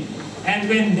deceive. And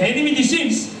when the enemy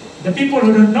deceives, the people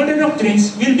who don't know the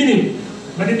doctrines will believe.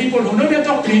 But the people who know the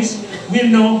doctrines will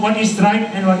know what is right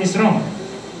and what is wrong.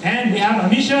 And we have a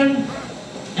mission,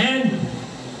 and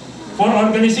for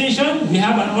organization, we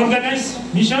have an organized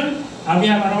mission. We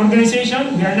have an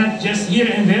organization. We are not just here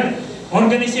and there.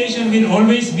 Organization will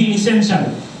always be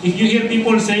essential. If you hear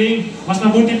people saying, mas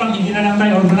mabuti pang hindi na lang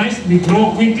tayo organized, we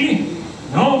grow quickly.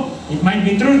 No, it might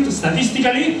be true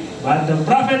statistically, but the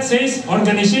prophet says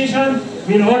organization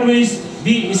will always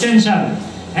be essential.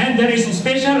 And there is a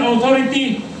special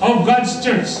authority of God's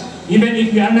church. Even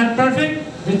if we are not perfect,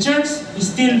 the church is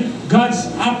still God's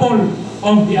apple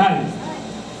of the eye.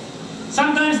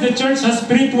 Sometimes the church has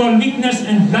spiritual weakness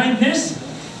and blindness.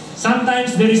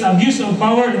 Sometimes there is abuse of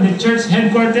power in the church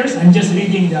headquarters. I'm just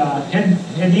reading the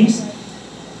headings.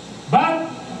 But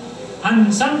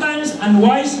sometimes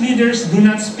unwise leaders do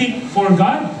not speak for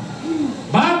God.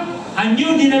 But a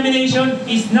new denomination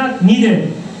is not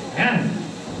needed. And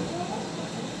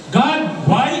God,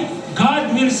 why?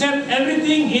 God will set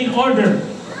everything in order.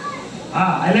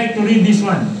 I like to read this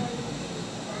one.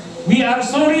 We are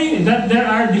sorry that there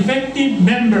are defective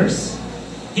members.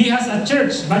 He has a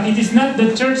church, but it is not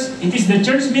the church, it is the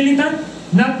church militant,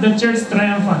 not the church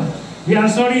triumphant. We are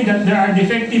sorry that there are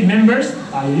defective members.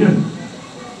 Ayun.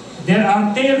 There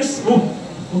are tares.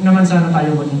 Huwag naman sana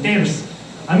tayo maging tares.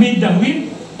 Amid the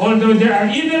wheat, although there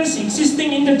are evils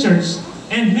existing in the church,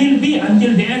 and will be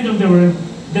until the end of the world,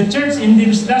 the church in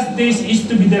these last days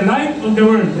is to be the light of the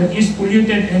world that is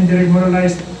polluted and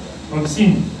demoralized of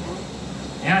sin.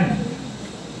 Ayan.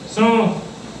 So,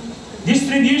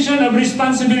 distribution of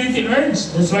responsibility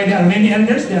urged. That's why there are many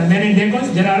elders, there are many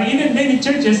deacons, there are even many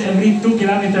churches every 2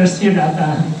 kilometers here at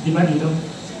dito.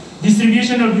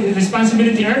 Distribution of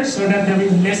responsibility urged so that there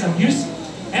will be less abuse.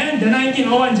 And the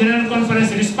 1901 General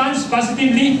Conference responds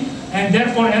positively, and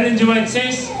therefore Ellen G. White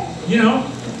says, you know,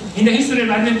 in the history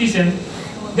of Adventism,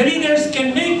 the leaders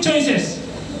can make choices,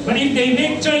 but if they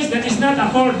make choice that is not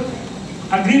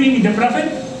agreeing with the prophet,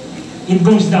 it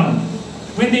goes down.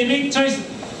 When they make choice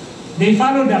they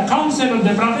follow the counsel of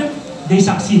the prophet, they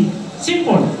succeed.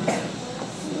 Simple.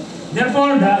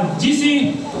 Therefore, the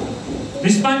GC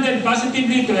responded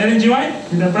positively to Ellen G. White,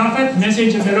 to the prophet,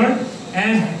 message of the Lord,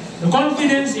 and the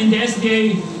confidence in the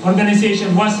SDA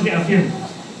organization was reaffirmed.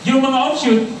 Yung mga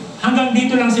offshoot, hanggang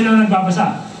dito lang sila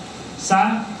nagbabasa.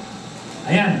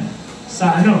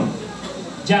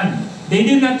 John. They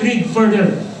did not read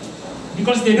further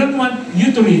because they don't want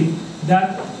you to read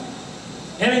that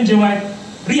Ellen G. White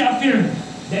reaffirmed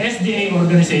the SDA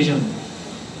organization.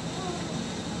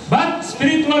 But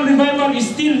spiritual revival is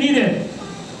still needed.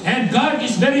 And God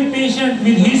is very patient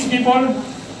with His people.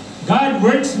 God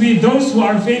works with those who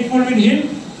are faithful with Him,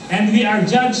 and we are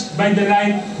judged by the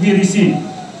light we receive.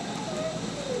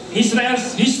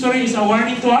 Israel's history is a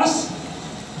warning to us.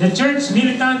 The church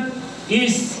militant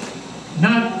is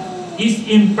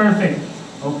imperfect.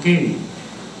 Okay.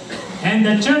 And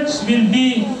the church will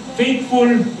be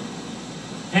faithful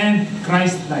and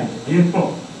Christ-like. Ayun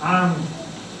po ang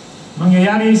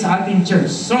mangyayari sa ating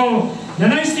church. So, the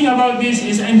nice thing about this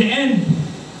is in the end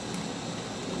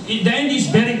is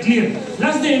very clear.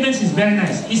 Last day events is very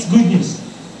nice. It's good news.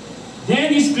 The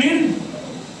end is clear.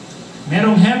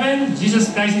 Merong heaven,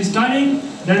 Jesus Christ is coming.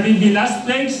 There will be last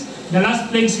plagues. The last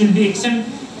plagues will be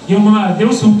exempt.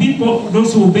 Those who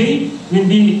obey will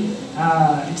be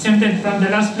exempted from the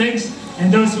last plagues,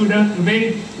 and those who don't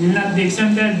obey will not be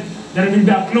exempted. There will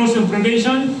be a close of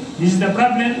probation. This is the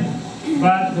problem.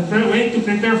 But the way to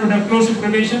prepare for the close of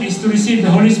probation is to receive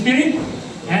the Holy Spirit.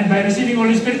 And by receiving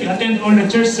Holy Spirit, you attend all the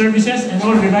church services and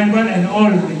all revival and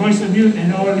all the voice of youth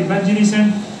and all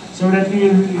evangelism, so that we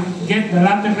will get the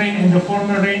latter rain and the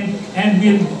former rain, and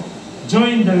will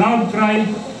join the loud cry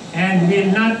and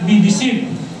will not be deceived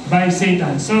by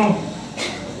Satan. So,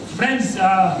 friends,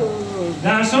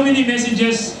 there are so many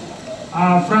messages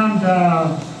from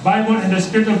the Bible and the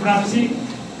Spirit of prophecy.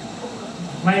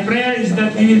 My prayer is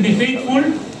that we will be faithful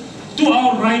to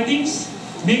our writings,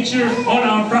 make sure all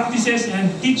our practices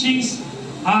and teachings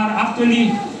are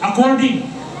actually according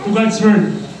to God's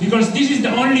Word. Because this is the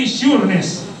only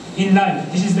sureness in life.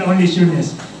 This is the only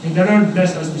sureness. May the Lord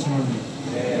bless us this morning.